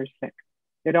grizzly bear is sick.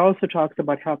 It also talks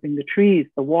about helping the trees,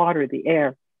 the water, the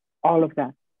air, all of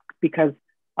that, because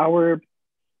our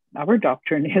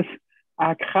doctrine is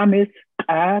ʔaq'am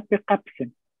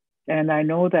ʔaq'am. And I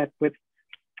know that with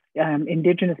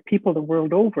Indigenous people the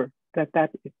world over, that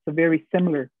it's a very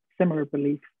similar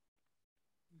belief.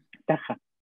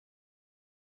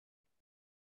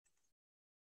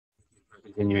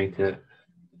 Continuing to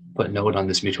put note on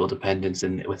this mutual dependence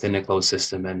within a closed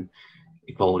system and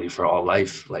equality for all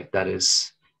life, like that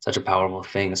is such a powerful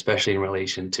thing, especially in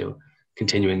relation to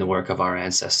continuing the work of our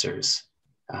ancestors.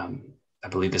 I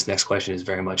believe this next question is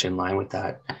very much in line with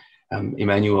that.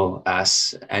 Emmanuel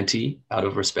asks, Auntie, out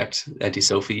of respect, Auntie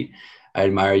Sophie, I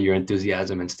admire your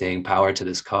enthusiasm in staying power to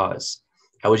this cause.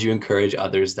 How would you encourage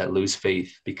others that lose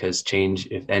faith because change,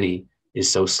 if any, is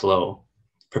so slow?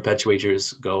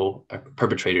 Perpetrators go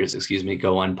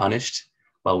unpunished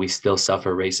while we still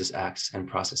suffer racist acts and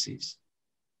processes.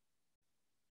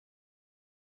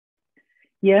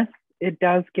 Yes, it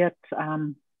does get,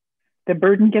 the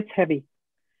burden gets heavy.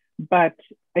 But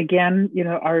again,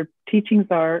 our teachings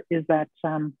is that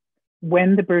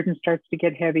when the burden starts to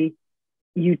get heavy,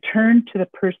 you turn to the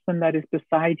person that is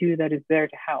beside you that is there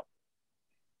to help.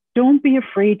 Don't be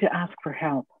afraid to ask for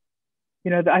help.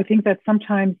 I think that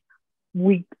sometimes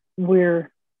we're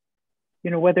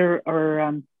whether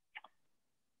or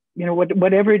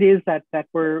whatever it is that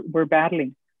we're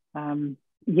battling,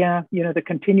 the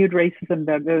continued racism,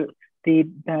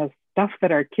 the stuff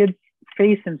that our kids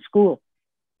face in school,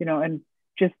 and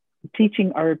just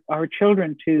teaching our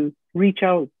children to reach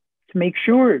out to make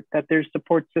sure that there's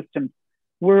support systems.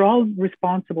 We're all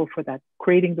responsible for that,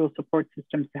 creating those support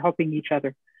systems, to helping each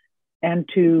other, and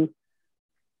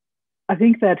I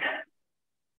think that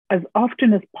as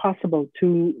often as possible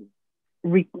to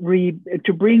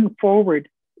bring forward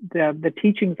the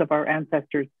teachings of our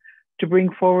ancestors, to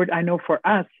bring forward. I know for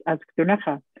us as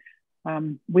Ktunaxa,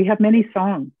 we have many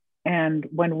songs, and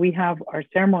when we have our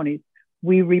ceremonies,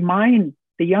 we remind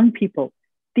the young people,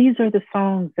 these are the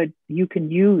songs that you can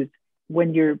use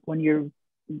when you're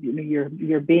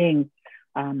being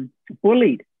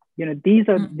bullied. This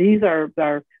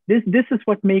is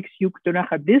what makes you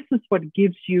Ktunaxa. This is what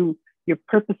gives you your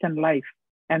purpose in life,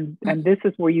 and this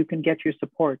is where you can get your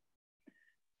support.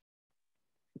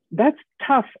 That's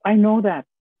tough. I know that.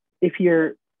 If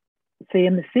you're, say,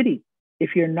 in the city,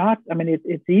 if you're not,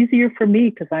 it's easier for me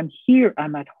because I'm here,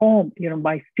 I'm at home.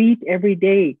 My feet every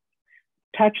day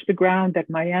touch the ground that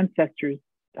my ancestors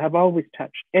have always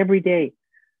touched every day.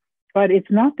 But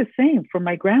it's not the same for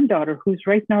my granddaughter who's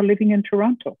right now living in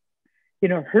Toronto.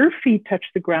 Her feet touch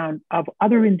the ground of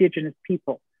other Indigenous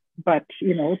people, but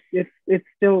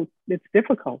it's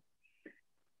difficult.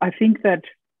 I think that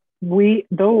we,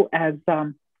 though, as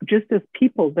just as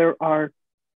people,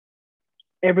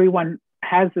 everyone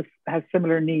has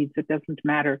similar needs. It doesn't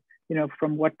matter,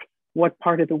 from what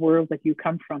part of the world that you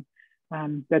come from,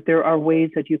 that there are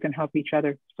ways that you can help each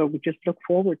other. So we just look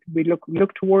forward. We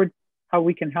look towards how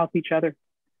we can help each other.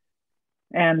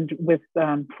 And with,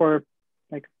 for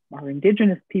like our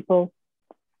Indigenous people,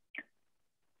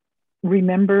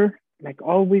 remember,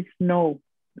 always know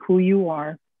who you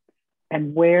are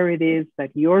and where it is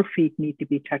that your feet need to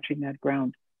be touching that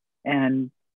ground.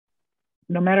 And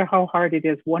no matter how hard it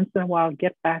is, once in a while,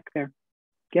 get back there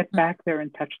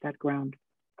and touch that ground.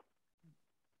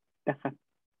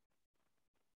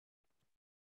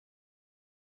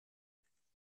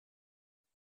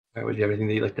 Would you have anything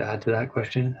that you'd like to add to that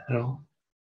question at all?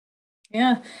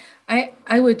 Yeah,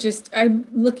 I would just, I'm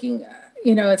looking,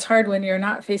 it's hard when you're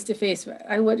not face to face, but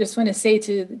I would just want to say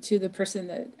to the person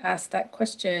that asked that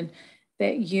question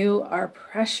that you are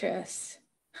precious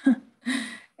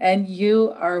and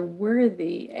you are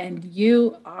worthy, and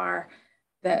you are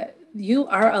you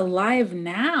are alive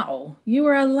now. You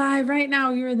are alive right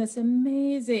now. You're in this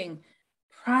amazing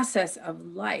process of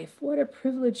life. What a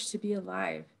privilege to be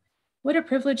alive. What a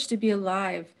privilege to be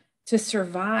alive, to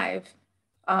survive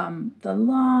the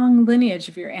long lineage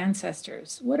of your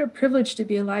ancestors. What a privilege to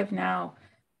be alive now,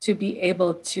 to be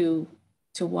able to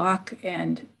walk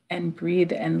and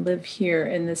breathe and live here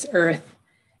in this earth.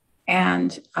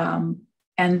 And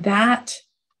that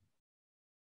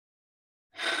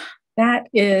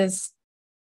is,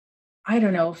 I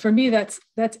don't know, for me, that's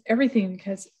everything,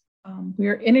 because we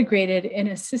are integrated in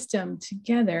a system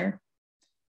together.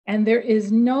 And there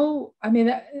is no, I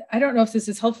mean, I don't know if this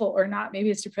is helpful or not, maybe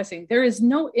it's depressing. There is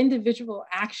no individual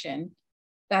action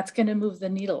that's going to move the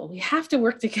needle. We have to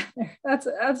work together.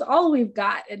 That's all we've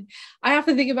got. And I have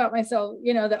to think about myself,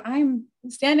 that I'm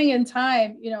standing in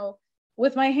time,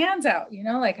 with my hands out,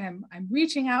 like I'm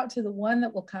reaching out to the one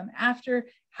that will come after.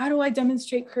 How do I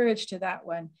demonstrate courage to that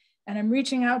one? And I'm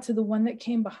reaching out to the one that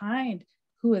came behind,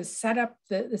 who has set up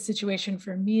the situation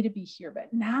for me to be here.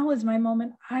 But now is my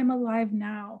moment. I'm alive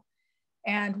now.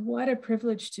 And what a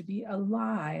privilege to be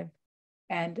alive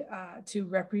and to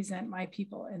represent my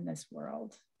people in this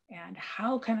world. And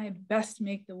how can I best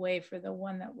make the way for the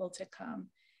one that will to come?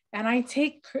 And I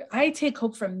take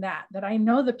hope from that I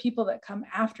know the people that come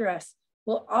after us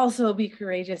will also be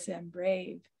courageous and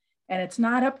brave. And it's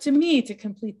not up to me to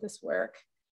complete this work.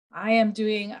 I am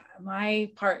doing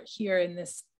my part here in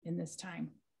this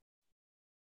time.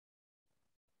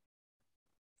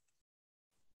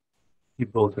 You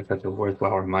both are such a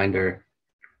worthwhile reminder.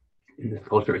 In this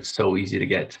culture, it's so easy to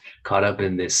get caught up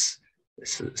in this.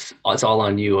 It's all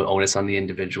on you, onus on the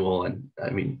individual. And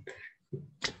I mean,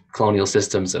 colonial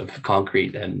systems of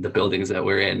concrete and the buildings that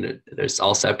we're in, there's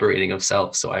all separating of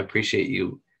self. So I appreciate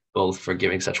you both for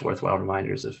giving such worthwhile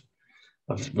reminders of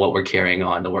what we're carrying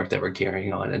on, the work that we're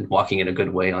carrying on, and walking in a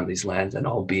good way on these lands and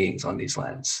all beings on these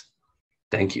lands.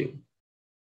 Thank you.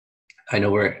 I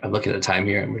know I'm looking at the time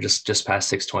here and we're just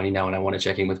past 6:20 now, and I want to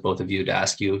check in with both of you to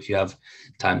ask you if you have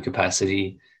time,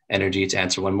 capacity, energy to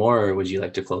answer one more, or would you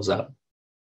like to close up?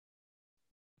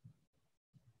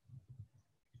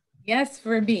 Yes,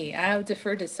 for me. I'll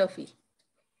defer to Sophie.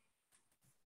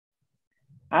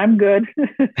 I'm good.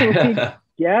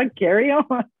 Yeah, carry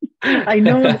on. I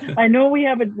know we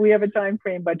have a time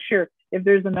frame, but sure, if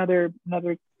there's another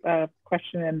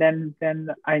question, and then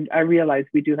I realize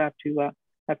we do have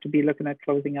to be looking at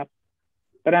closing up.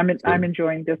 But I'm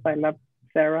enjoying this. I love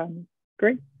Sarah.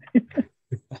 Great.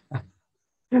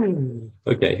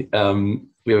 Okay.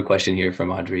 We have a question here from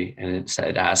Audrey, and it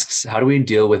asks, how do we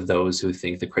deal with those who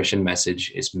think the Christian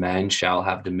message is man shall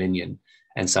have dominion,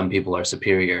 and some people are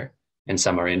superior and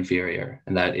some are inferior,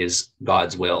 and that is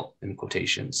God's will, in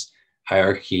quotations?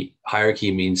 Hierarchy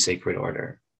means sacred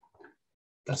order.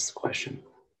 That's the question.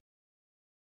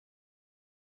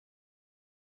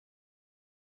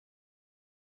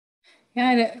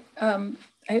 Yeah,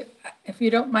 if you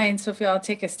don't mind, Sophie, I'll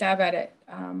take a stab at it.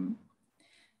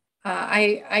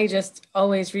 I just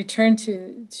always return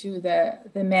to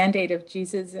the mandate of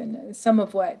Jesus, and some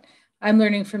of what I'm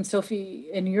learning from Sophie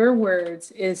in your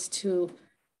words is to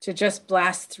just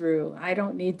blast through. I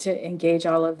don't need to engage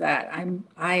all of that.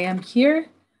 I am here,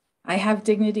 I have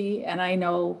dignity, and I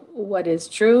know what is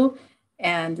true,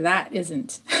 and that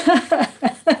isn't.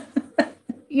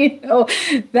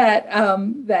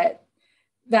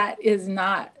 That is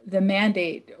not the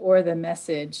mandate or the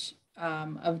message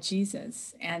of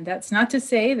Jesus. And that's not to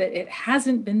say that it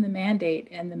hasn't been the mandate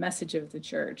and the message of the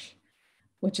church,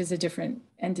 which is a different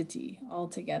entity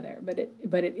altogether. But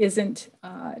it isn't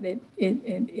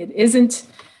it isn't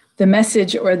the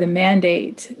message or the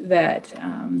mandate that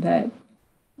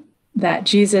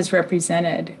Jesus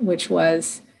represented, which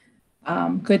was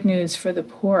good news for the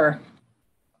poor.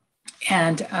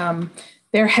 And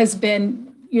there has been,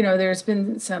 there's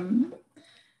been some,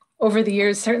 over the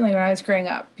years, certainly when I was growing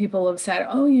up, people have said,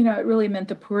 oh, it really meant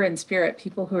the poor in spirit,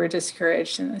 people who are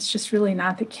discouraged. And that's just really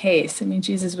not the case. I mean,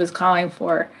 Jesus was calling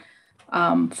for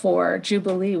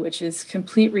Jubilee, which is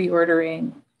complete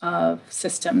reordering of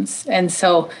systems. And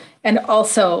so, and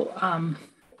also,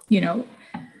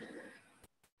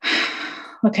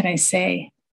 what can I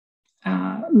say?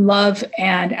 Love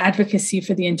and advocacy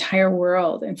for the entire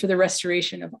world and for the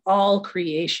restoration of all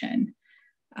creation.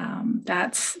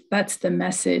 That's the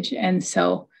message. And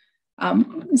so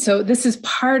this is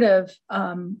part of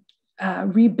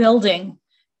rebuilding,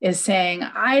 is saying,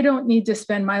 I don't need to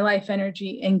spend my life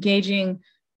energy engaging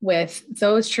with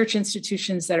those church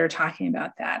institutions that are talking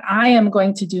about that. I am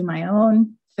going to do my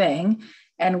own thing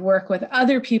and work with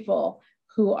other people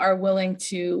who are willing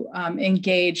to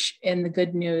engage in the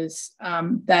good news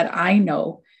that I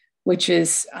know which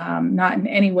is not in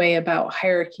any way about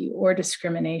hierarchy or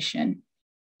discrimination.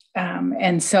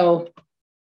 And so,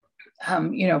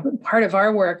 part of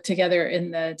our work together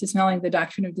in the Dismantling the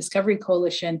Doctrine of Discovery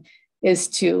Coalition is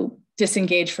to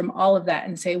disengage from all of that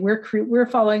and say, we're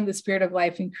following the spirit of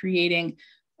life and creating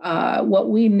what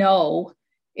we know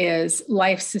is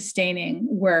life-sustaining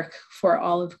work for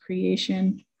all of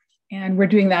creation. And we're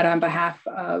doing that on behalf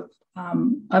of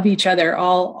each other,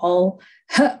 all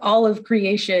of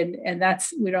creation. And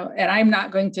I'm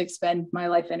not going to expend my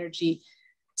life energy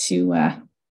to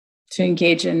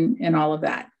engage in all of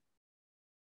that.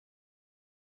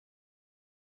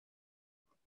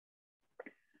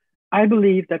 I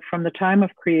believe that from the time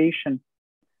of creation,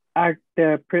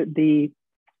 the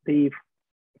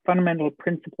fundamental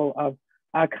principle of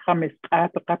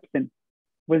ʔaq'am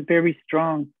was very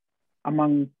strong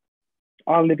among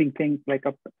all living things, like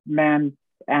man,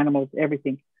 animals,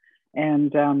 everything.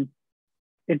 And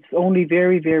it's only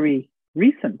very, very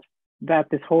recent that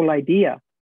this whole idea,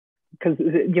 because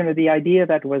the idea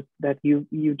that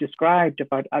you described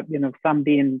about some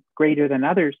being greater than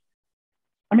others,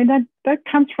 I mean, that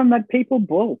comes from that papal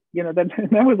bull.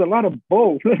 That was a lot of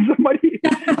bull that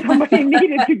somebody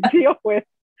needed to deal with.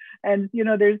 And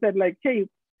there's that, like, hey,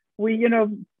 we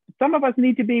some of us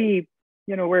need to be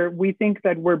where we think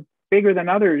that we're bigger than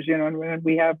others, and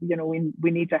we have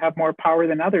we need to have more power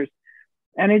than others,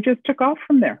 and it just took off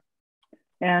from there.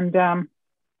 And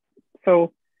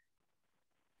so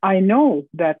I know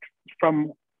that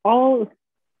from all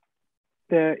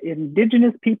the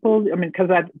indigenous people, I mean,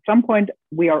 because at some point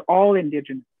we are all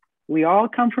indigenous. We all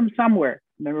come from somewhere,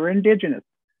 and we're indigenous.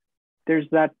 There's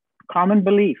that common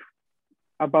belief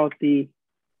about the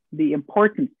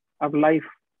importance of life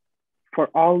for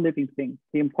all living things,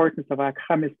 the importance of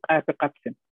ʔaq'am.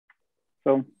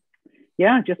 So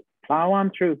yeah, just plow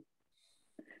on through.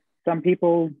 Some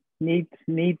people need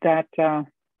that,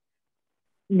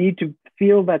 need to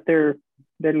feel that they're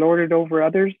lorded over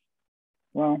others.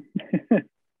 Well,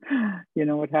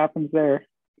 what happens there.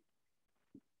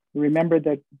 Remember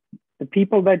that the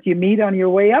people that you meet on your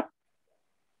way up,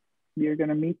 you're going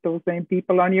to meet those same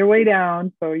people on your way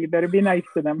down. So you better be nice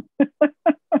to them.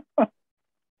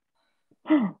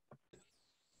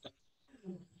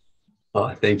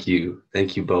 Oh, thank you.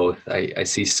 Thank you both. I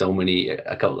see so many,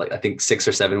 I think 6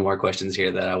 or 7 more questions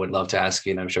here that I would love to ask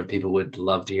you, and I'm sure people would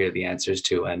love to hear the answers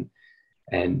to.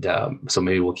 And so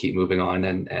maybe we'll keep moving on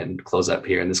and close up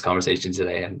here in this conversation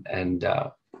today. And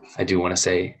I do want to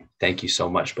say thank you so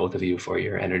much, both of you, for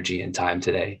your energy and time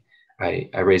today.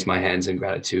 I raise my hands in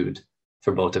gratitude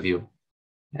for both of you.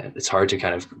 And it's hard to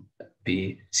kind of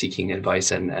be seeking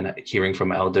advice and hearing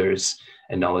from elders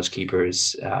and knowledge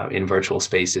keepers in virtual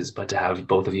spaces, but to have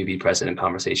both of you be present in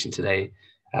conversation today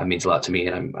means a lot to me.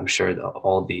 And I'm sure that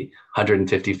all the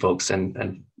 150 folks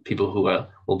and people who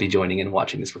will be joining and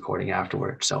watching this recording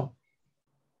afterward. So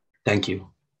thank you.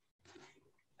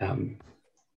 Thank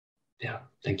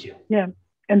you. Yeah.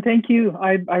 And thank you.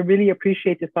 I really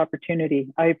appreciate this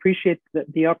opportunity. I appreciate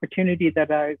the opportunity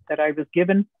that I was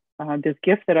given, this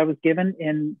gift that I was given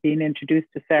in being introduced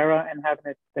to Sarah and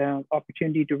having the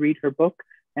opportunity to read her book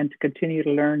and to continue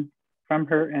to learn from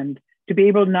her, and to be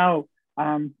able now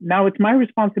it's my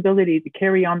responsibility to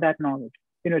carry on that knowledge,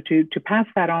 to pass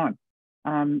that on.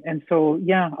 And so,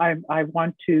 yeah, I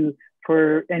want to,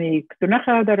 for any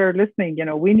Ktunaxa that are listening,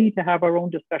 we need to have our own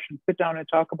discussion, sit down and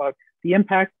talk about the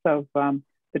impacts of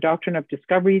the doctrine of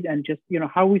discovery, and just,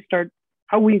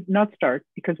 how we not start,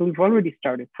 because we've already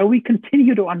started, how we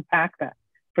continue to unpack that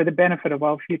for the benefit of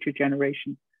all future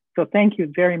generations. So thank you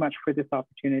very much for this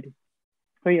opportunity.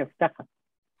 So yes, Stefan.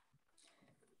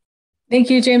 Thank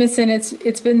you, Jameson.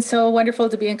 It's been so wonderful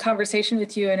to be in conversation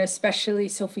with you, and especially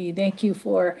Sophie. Thank you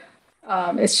for,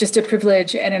 it's just a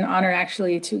privilege and an honor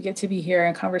actually to get to be here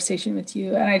in conversation with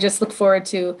you. And I just look forward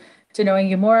to knowing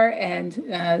you more and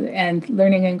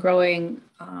learning and growing,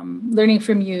 learning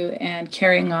from you and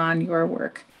carrying on your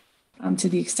work to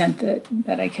the extent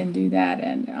that I can do that.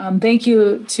 And thank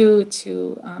you to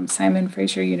Simon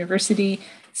Fraser University.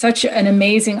 Such an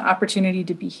amazing opportunity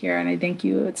to be here. And I thank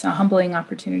you. It's a humbling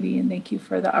opportunity, and thank you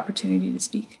for the opportunity to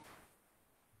speak.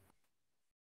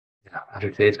 Yeah,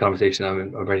 after today's conversation,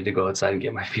 I'm ready to go outside and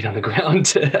get my feet on the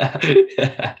ground.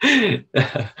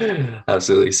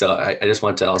 Absolutely. So I just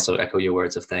want to also echo your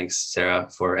words of thanks, Sarah,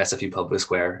 for SFU Public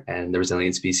Square and the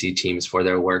Resilience BC teams for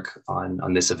their work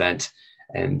on this event,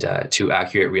 and to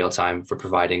Accurate Real Time for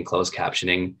providing closed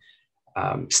captioning.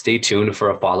 Stay tuned for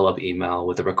a follow-up email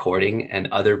with a recording and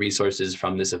other resources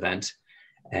from this event.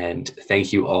 And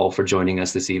thank you all for joining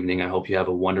us this evening. I hope you have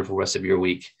a wonderful rest of your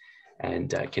week.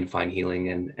 and can find healing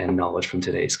and knowledge from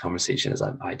today's conversation as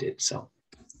I did. So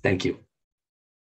thank you.